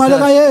Jesus. igama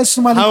lika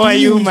Yesu How are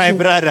you, my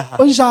brother?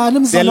 unjani The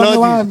mzalwane Lord is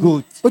wami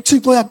good.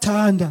 uThixo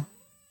uyakuthanda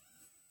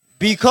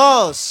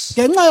Because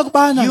ngenxa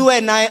yokubana you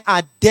and I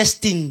are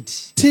destined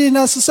thina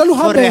for a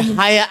siseluhambeni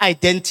higher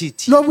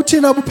identity. lobu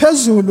thina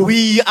buphezulu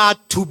We are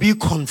to be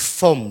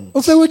conformed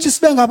ufike ukuthi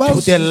sibe ngabantu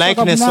to the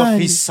likeness of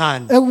His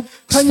Son,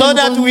 so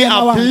that we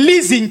are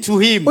pleasing to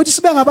Him. uthi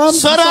sibe ngabantu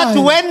So that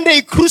when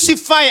they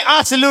crucify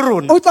us,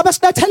 Lurun, uthi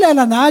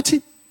basibethelela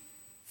nathi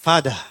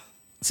Father,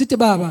 sithi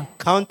baba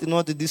count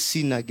not this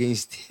sin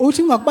against thee.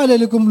 uthi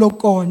ungakubaleli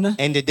kumlokona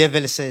And the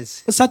devil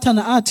says,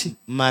 usathana athi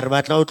 "Mara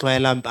batla o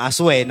tlwaela mpa, a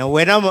se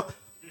wena mo-"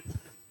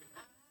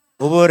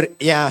 O bo re,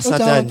 "Ya,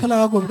 Satan, phela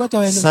kakubi kodwa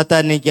wena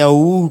Satan ke a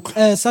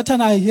utlwa.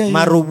 Satan I hear you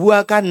Mara o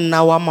bua ka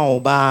nna wa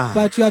maoba.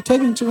 but you are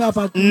talking to me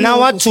about Nna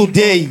wa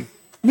today,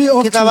 me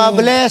of ke tla ba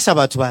today. blessa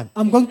batho bana.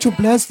 I'm going to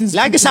bless this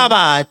La ke sa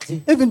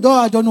batle, even though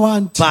I don't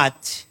want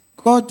but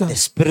kodwa the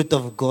Spirit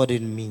of God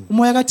in me.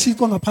 umoya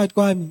kaThixo ngaphakathi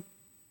kwami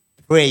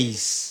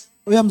Praise.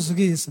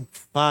 uyamzukisa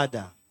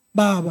Father,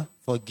 baba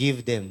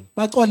forgive them,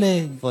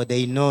 baxolele for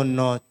they know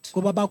not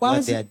ngoba what they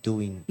bakwazi are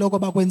doing. lokho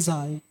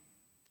bakwenzayo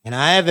And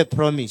I have a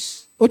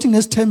promise uthi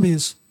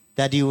ngesithembiso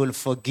that you will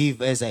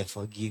forgive as I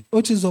forgive.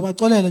 uthi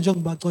uzobaxolela These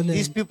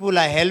njengobaxolela people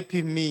are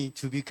helping me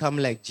to become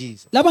like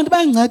Jesus. labantu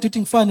bayanginceda ukuthi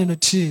ngifane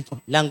noThixo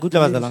La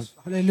ngikutlwa bazalwane.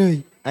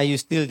 hallelujah Are you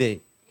still there?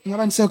 ngaba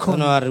Don't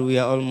nisekhona worry, we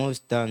are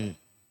almost done.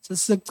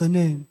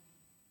 sesisekugcineni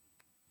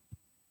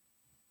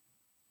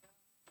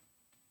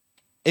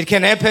It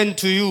can happen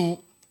to you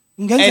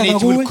and ingenzeka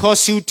it will kuwe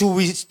cause you to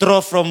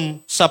withdraw from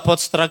support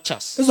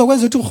structures.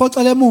 izokwenza ukuthi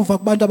uhoxele emuva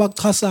kubantu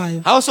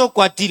abakuchasayo How so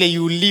kwatile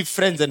you leave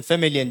friends and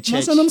family and church.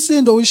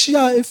 masenomsindo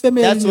ushiya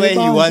ifamily That's where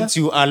he wants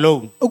you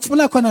alone.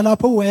 ukufuna khona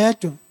lapho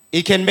uwedwa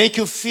It can make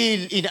you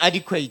feel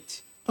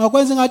inadequate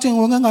akwenza ngathi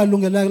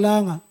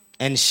ngingalungelanga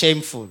and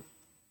shameful.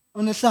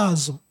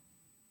 onehlazo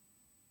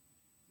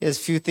There's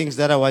few things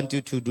that I want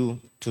you to do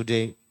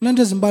today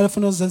kunento ezimbalwa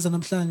ufuna uzenza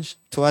namhlanje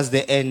towards the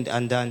end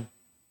and done.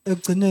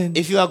 ekugcineni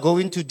If you are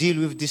going to deal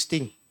with this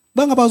thing,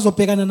 bangaba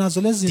uzobhekana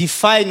nazo lezi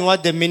define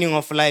what the meaning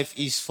of life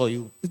is for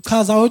you.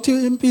 ichaza ukuthi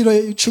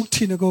impilo itsho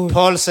ukuthini kuwe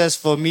Paul says,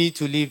 for me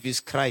to live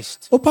is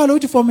Christ. uPaulo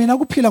uthi for mina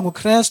kuphila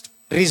ngoKristu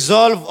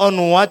Resolve on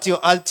what your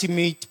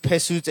ultimate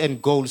pursuits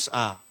and goals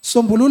are.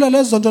 sombulula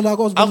lezi zonto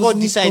lakho Ako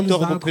decide to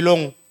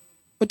bophelong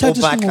uthatha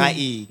o batla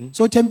isinqumo eng.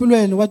 so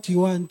tempilweni what do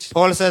you want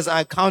Paul says,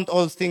 I count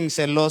all things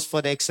a loss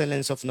for the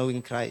excellence of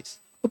knowing Christ.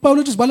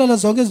 uPaulo uthi zibalala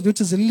zonke izinto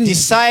uthi zilile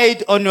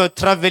Decide on your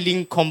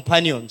traveling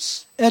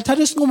companions.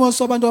 thatha isinqumo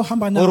sobantu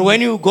ohamba Or nabo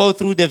when you go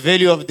through the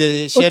valley of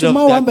the uthi shadow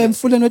uma of uhamba darkness,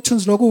 emfuleni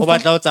wethunzi o lokufa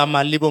batla o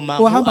tsamaya le bo mang?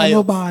 uhamba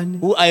nobani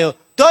Who are you?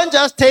 Don't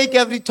just take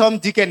every Tom,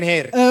 Dick and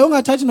Harry.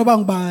 ungathathi noba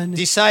ngubani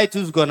Decide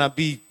who's gonna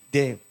be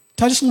there.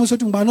 thatha isinqumo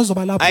sokuthi ngubani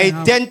ozoba lapho nawe.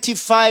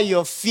 Identify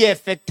your fear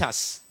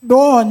factors.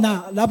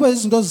 bona lapho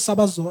izinto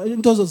ezisabazo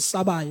into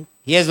ezisabayo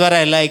Here's what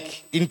I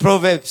like in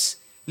Proverbs.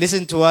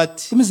 Listen to what it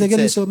says.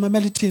 imizekeliso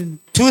mamela ithini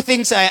 2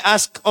 things I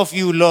ask of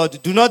you, Lord.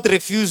 Do not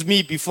refuse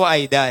me before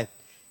I die.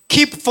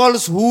 Keep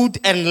falsehood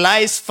and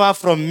lies far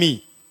from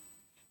me.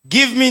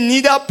 Give me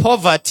neither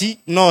poverty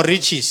nor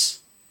riches,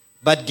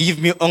 but give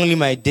me only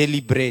my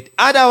daily bread.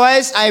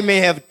 Otherwise, I may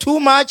have too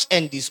much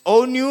and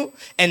disown you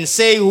and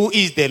say, who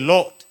is the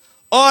Lord?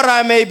 Or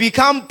I may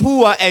become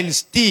poor and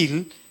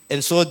steal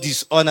and so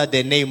dishonor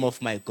the name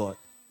of my God.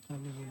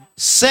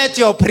 Set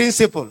your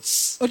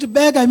principles. uthi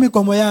beka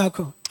imigomo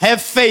yakho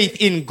Have faith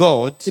in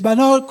God. iba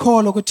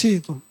nokholo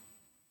kuThixo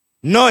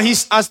Know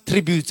his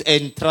attributes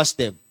and trust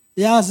them.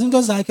 yazi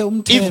into zakhe If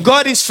umthembe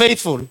God is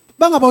faithful,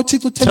 bangaba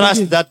uThixo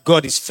trust uthembekile that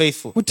God is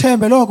faithful.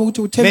 uthembe lokho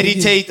ukuthi uthembekile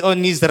Meditate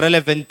on his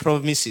relevant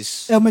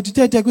promises.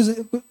 meditate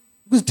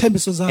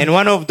kwizithembiso zakhe And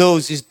one of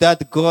those is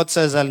that God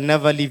says, I'll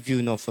never leave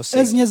you nor forsake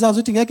you. ezinye zazo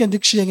uthi ngeke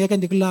ndikushiye ngeke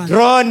ndikulanda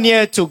Draw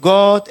near to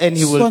God and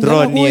he will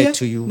draw Sondela near kuye,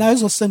 to you. naye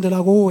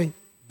uzosendela kuwe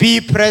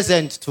Be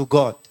present to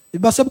God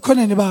iba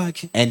sebukhoneni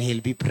bakhe and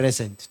he'll be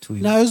present to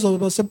you. naye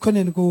uzoba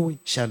sebukhoneni kuwe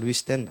Shall we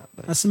stand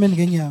up? asimeni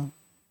ngenyawo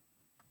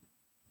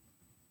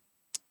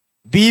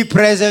Be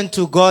present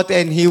to God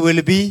and he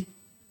will be.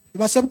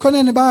 iba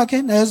sebukhoneni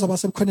bakhe naye uzoba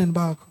sebukhoneni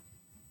bakho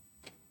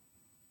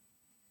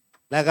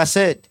Like I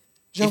said,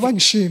 njengoba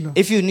ngishilo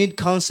if you need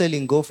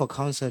counseling, go for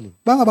counseling.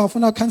 bangaba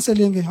ufuna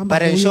counseling hamba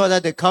But ensure kuyo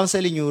that the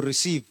counseling you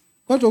receive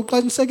kodwa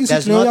uqinisekise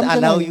does ukuthi leyo not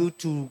allow yamkelayo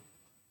you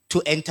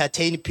to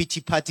entertain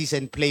pity parties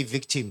and play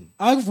victim.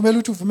 akuvumela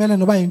ukuthi uvumele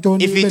noba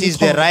yintoni If it is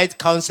the right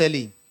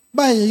counseling,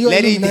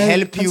 let it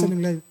help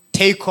you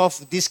take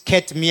off this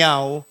cat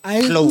meow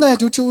cloak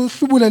ayincede ukuthi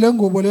uhlubule le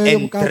ngubo leyo and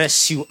yomkakhe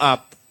dress you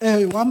up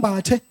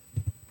wambathe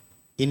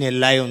in a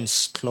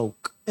lion's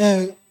cloak.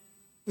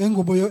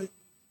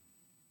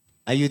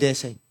 Are you there,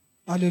 saying?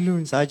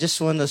 Hallelujah. So I just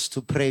want us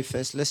to pray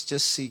first. Let's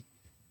just see.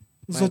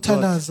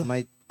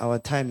 Our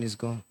time is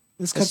gone.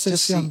 Let's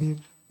just see.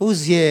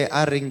 Who's here?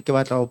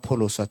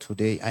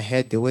 Today I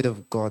heard the word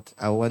of God.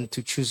 I want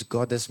to choose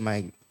God as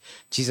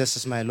Jesus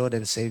as my Lord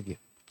and Savior.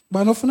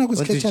 I want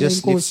to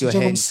just lift your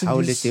hands.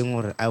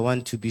 I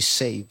want to be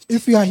saved.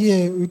 If you are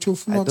here, I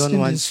don't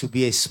want to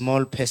be a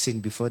small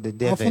person before the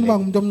devil.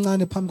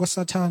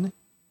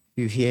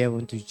 You here? I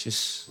want to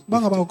just.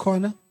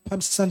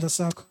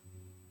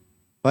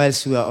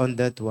 Whilst we are on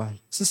that one,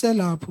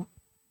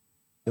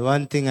 the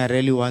one thing I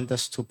really want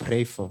us to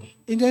pray for.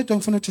 I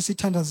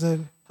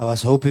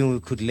was hoping we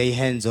could lay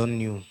hands on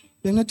you,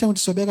 but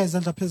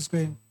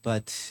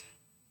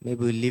maybe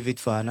we'll leave it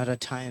for another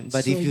time.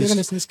 But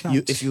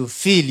if you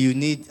feel you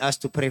need us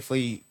to pray for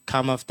you,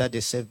 come after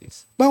the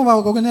service.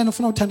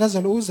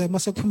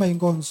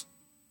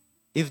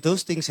 If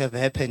those things have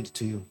happened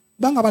to you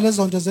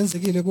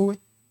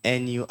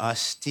and you are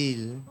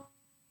still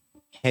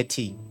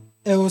hurting,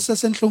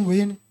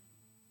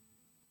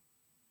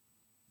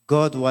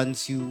 God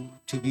wants you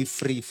to be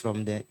free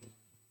from that.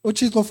 From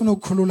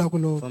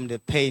the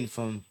pain,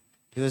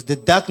 because the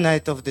dark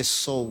night of the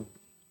soul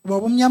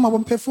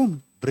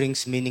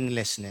brings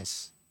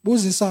meaninglessness.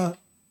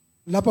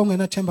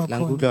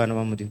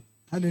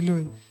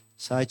 Hallelujah.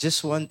 So I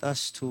just want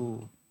us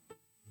to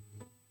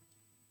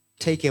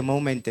take a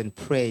moment and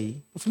pray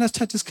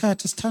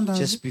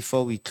just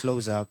before we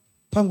close up.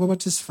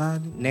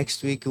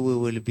 Next week we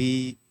will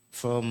be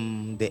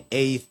from the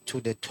 8th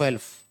to the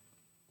 12th.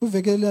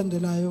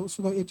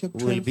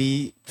 We'll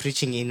be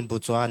preaching in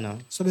Botswana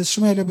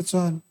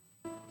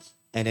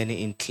and then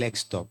in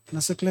Klerksdorp.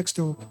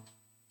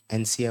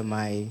 And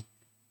CMI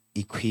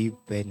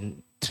equip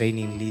and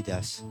training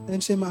leaders.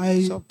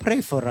 So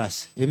pray for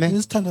us.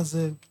 Amen.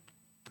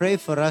 Pray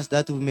for us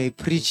that we may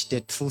preach the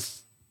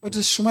truth with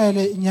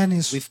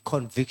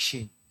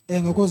conviction.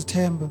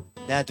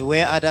 That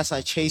where others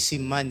are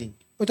chasing money,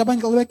 we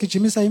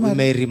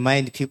may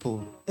remind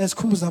people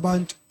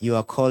you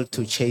are called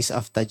to chase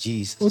after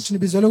Jesus. Not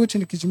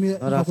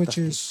after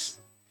Jesus.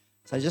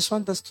 So I just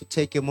want us to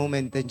take a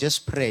moment and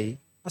just pray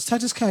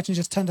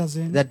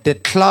that the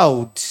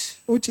cloud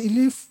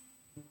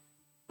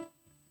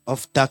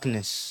of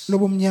darkness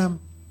will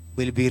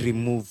be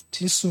removed.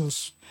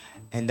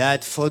 And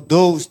that for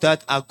those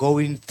that are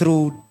going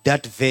through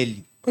that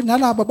valley,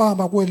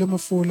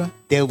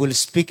 they will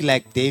speak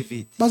like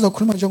David.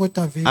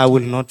 I will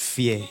not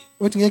fear.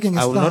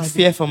 I will not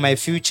fear for my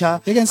future.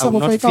 I will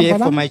not fear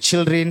for my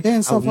children. I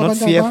will not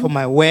fear for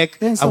my work.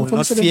 I will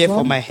not fear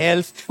for my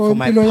health, for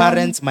my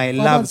parents, my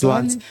loved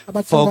ones.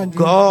 For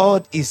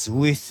God is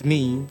with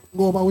me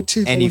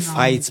and He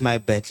fights my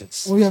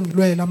battles.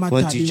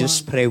 Won't you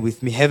just pray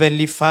with me?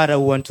 Heavenly Father,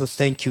 we want to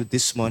thank you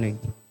this morning.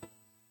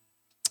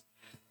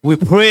 We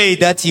pray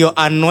that your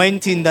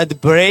anointing that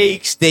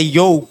breaks the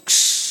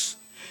yokes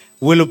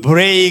will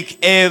break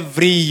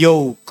every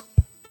yoke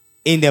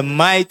in the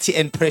mighty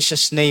and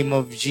precious name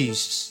of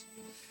Jesus.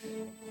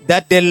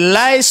 That the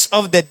lies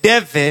of the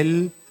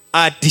devil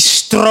are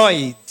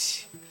destroyed.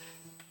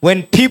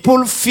 When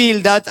people feel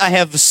that I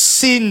have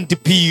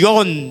sinned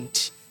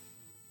beyond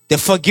the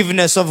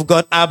forgiveness of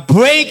God, I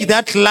break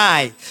that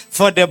lie,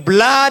 for the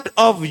blood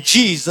of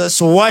Jesus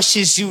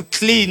washes you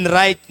clean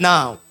right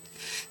now.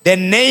 The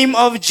name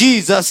of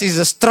Jesus is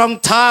a strong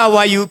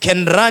tower. You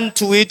can run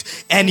to it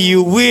and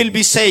you will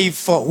be saved.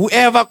 For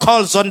whoever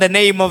calls on the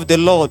name of the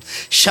Lord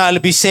shall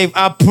be saved.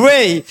 I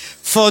pray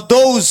for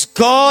those,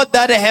 God,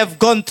 that have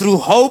gone through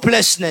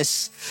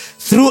hopelessness,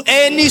 through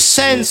any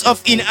sense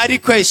of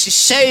inadequacy,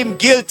 shame,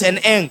 guilt, and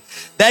anger,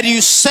 that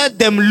you set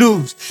them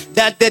loose,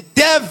 that the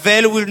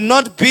devil will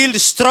not build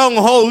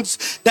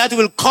strongholds that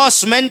will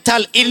cause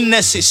mental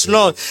illnesses,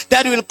 Lord,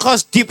 that will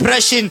cause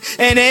depression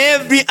and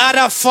every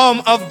other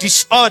form of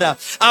disorder.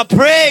 I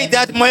pray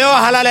that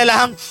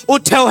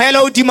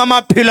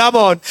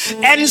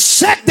and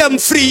set them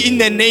free in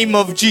the name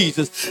of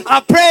Jesus. I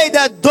pray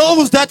that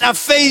those that are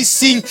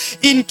facing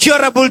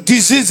incurable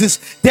diseases,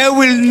 they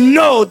will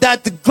know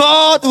that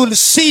God will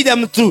see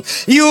them through.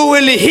 You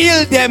will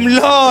heal them,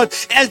 Lord,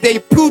 as they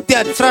put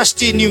their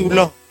trust in you,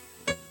 Lord.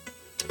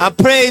 I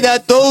pray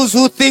that those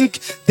who think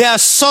their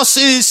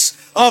sources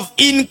of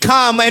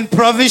income and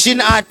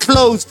provision are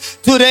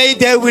closed, today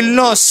they will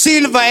know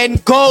silver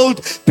and gold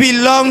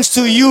belongs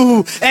to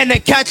you, and the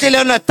cattle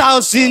on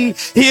 1,000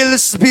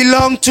 hills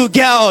belong to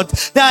God.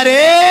 That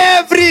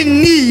every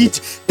need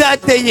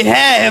that they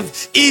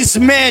have is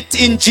met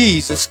in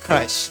Jesus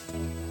Christ.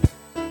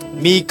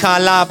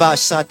 Mikalaba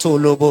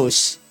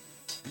satolobos,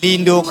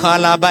 lindo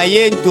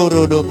kalabayendo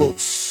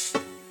rodobos,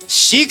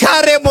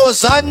 shikaremo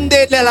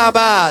zande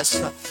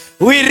lelabas.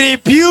 We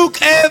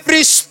rebuke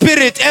every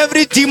spirit,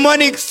 every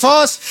demonic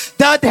force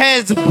that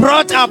has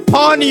brought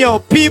upon your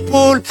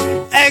people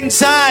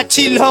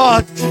anxiety,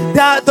 Lord.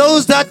 That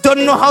those that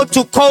don't know how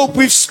to cope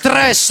with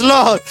stress,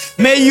 Lord,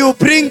 may you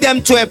bring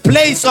them to a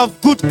place of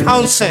good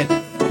counsel.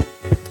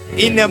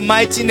 In the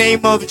mighty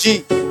name of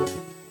Jesus.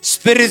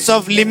 Spirits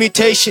of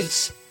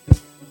limitations,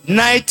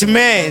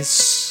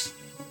 nightmares.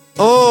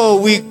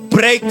 Oh, we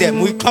break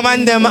them. We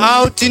command them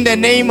out in the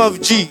name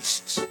of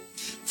Jesus.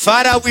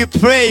 Father, we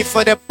pray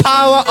for the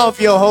power of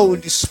your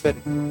Holy Spirit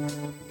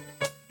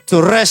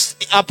to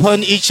rest upon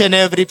each and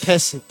every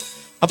person.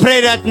 I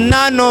pray that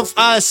none of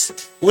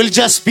us will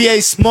just be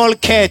a small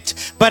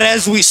cat, but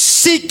as we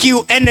seek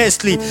you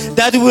earnestly,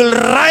 that will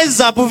rise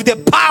up with the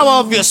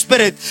power of your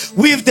Spirit,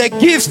 with the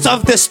gifts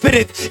of the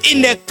Spirit,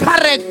 in the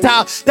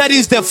character that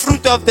is the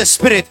fruit of the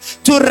Spirit,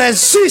 to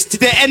resist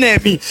the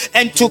enemy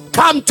and to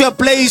come to a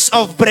place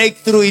of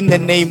breakthrough in the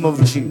name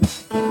of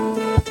Jesus.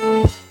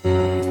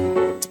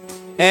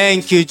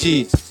 Thank you,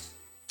 Jesus.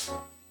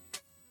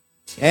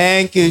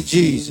 Thank you,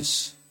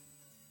 Jesus.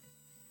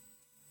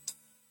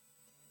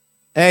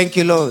 Thank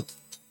you, Lord.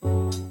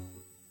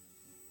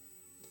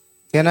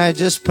 Can I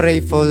just pray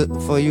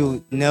for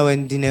you now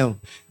and now?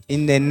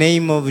 In the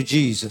name of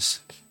Jesus.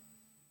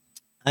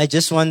 I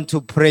just want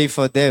to pray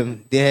for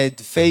them. They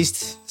had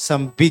faced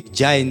some big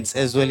giants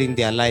as well in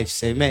their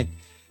lives. Amen.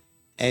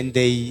 And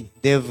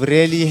they've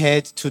really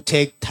had to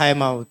take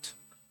time out.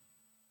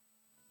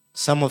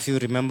 Some of you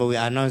remember we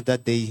announced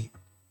that they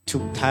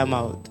took time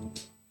out.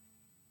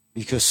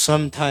 Because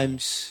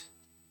sometimes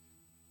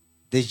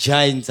the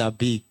giants are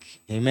big.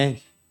 Amen.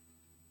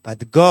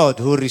 But God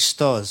who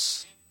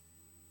restores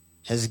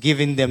has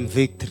given them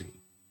victory.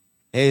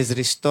 He has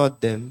restored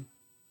them.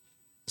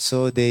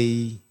 So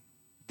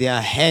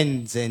their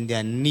hands and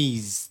their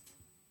knees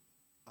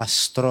are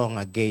strong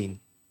again.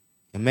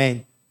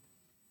 Amen.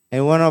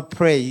 I want to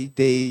pray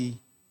the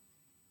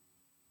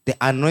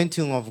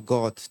anointing of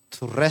God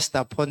to rest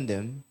upon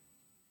them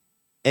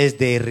as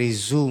they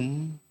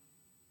resume.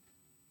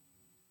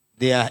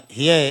 They are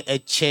here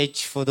at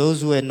church. For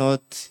those who are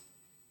not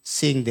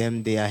seeing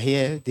them, they are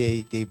here.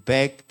 They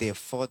beg, they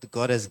fought.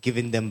 God has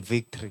given them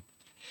victory.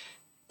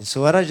 And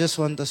so what I just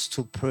want us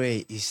to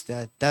pray is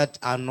that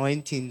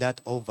anointing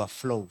that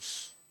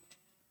overflows.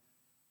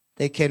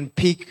 They can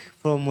pick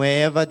from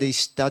wherever they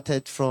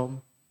started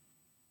from.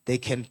 They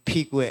can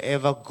pick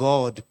wherever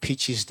God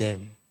pitches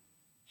them.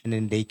 And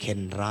then they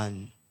can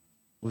run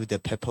with the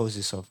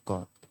purposes of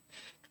God.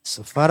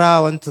 So Father,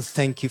 I want to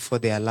thank you for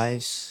their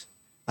lives.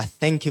 I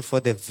thank you for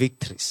the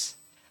victories.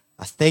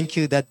 I thank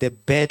you that the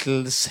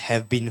battles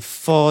have been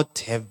fought,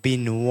 have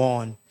been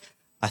won.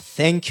 I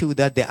thank you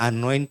that the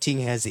anointing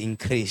has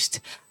increased.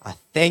 I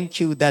thank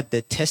you that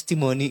the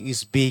testimony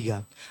is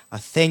bigger. I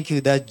thank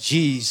you that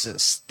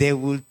Jesus, they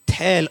will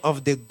tell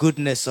of the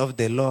goodness of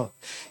the Lord.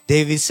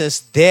 David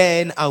says,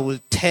 then I will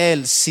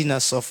tell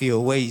sinners of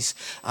your ways.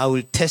 I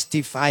will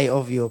testify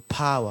of your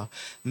power.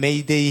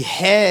 May they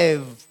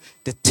have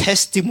the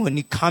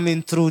testimony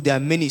coming through their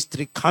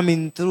ministry,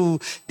 coming through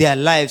their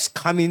lives,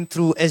 coming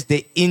through as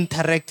they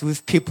interact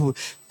with people,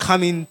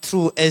 coming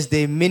through as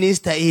they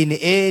minister in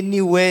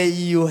any way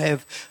you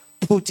have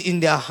put in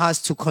their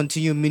hearts to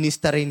continue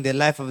ministering in the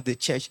life of the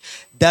church,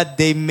 that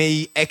they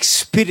may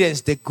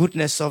experience the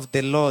goodness of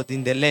the Lord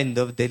in the land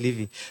of the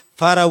living.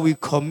 Father, we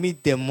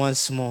commit them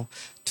once more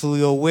to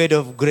your word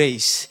of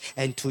grace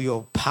and to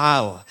your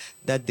power,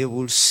 that they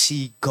will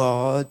see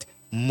God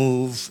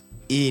move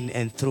in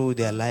and through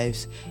their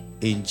lives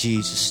in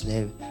Jesus'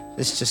 name.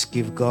 Let's just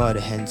give God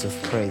hands of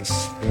praise.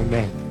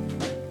 Amen.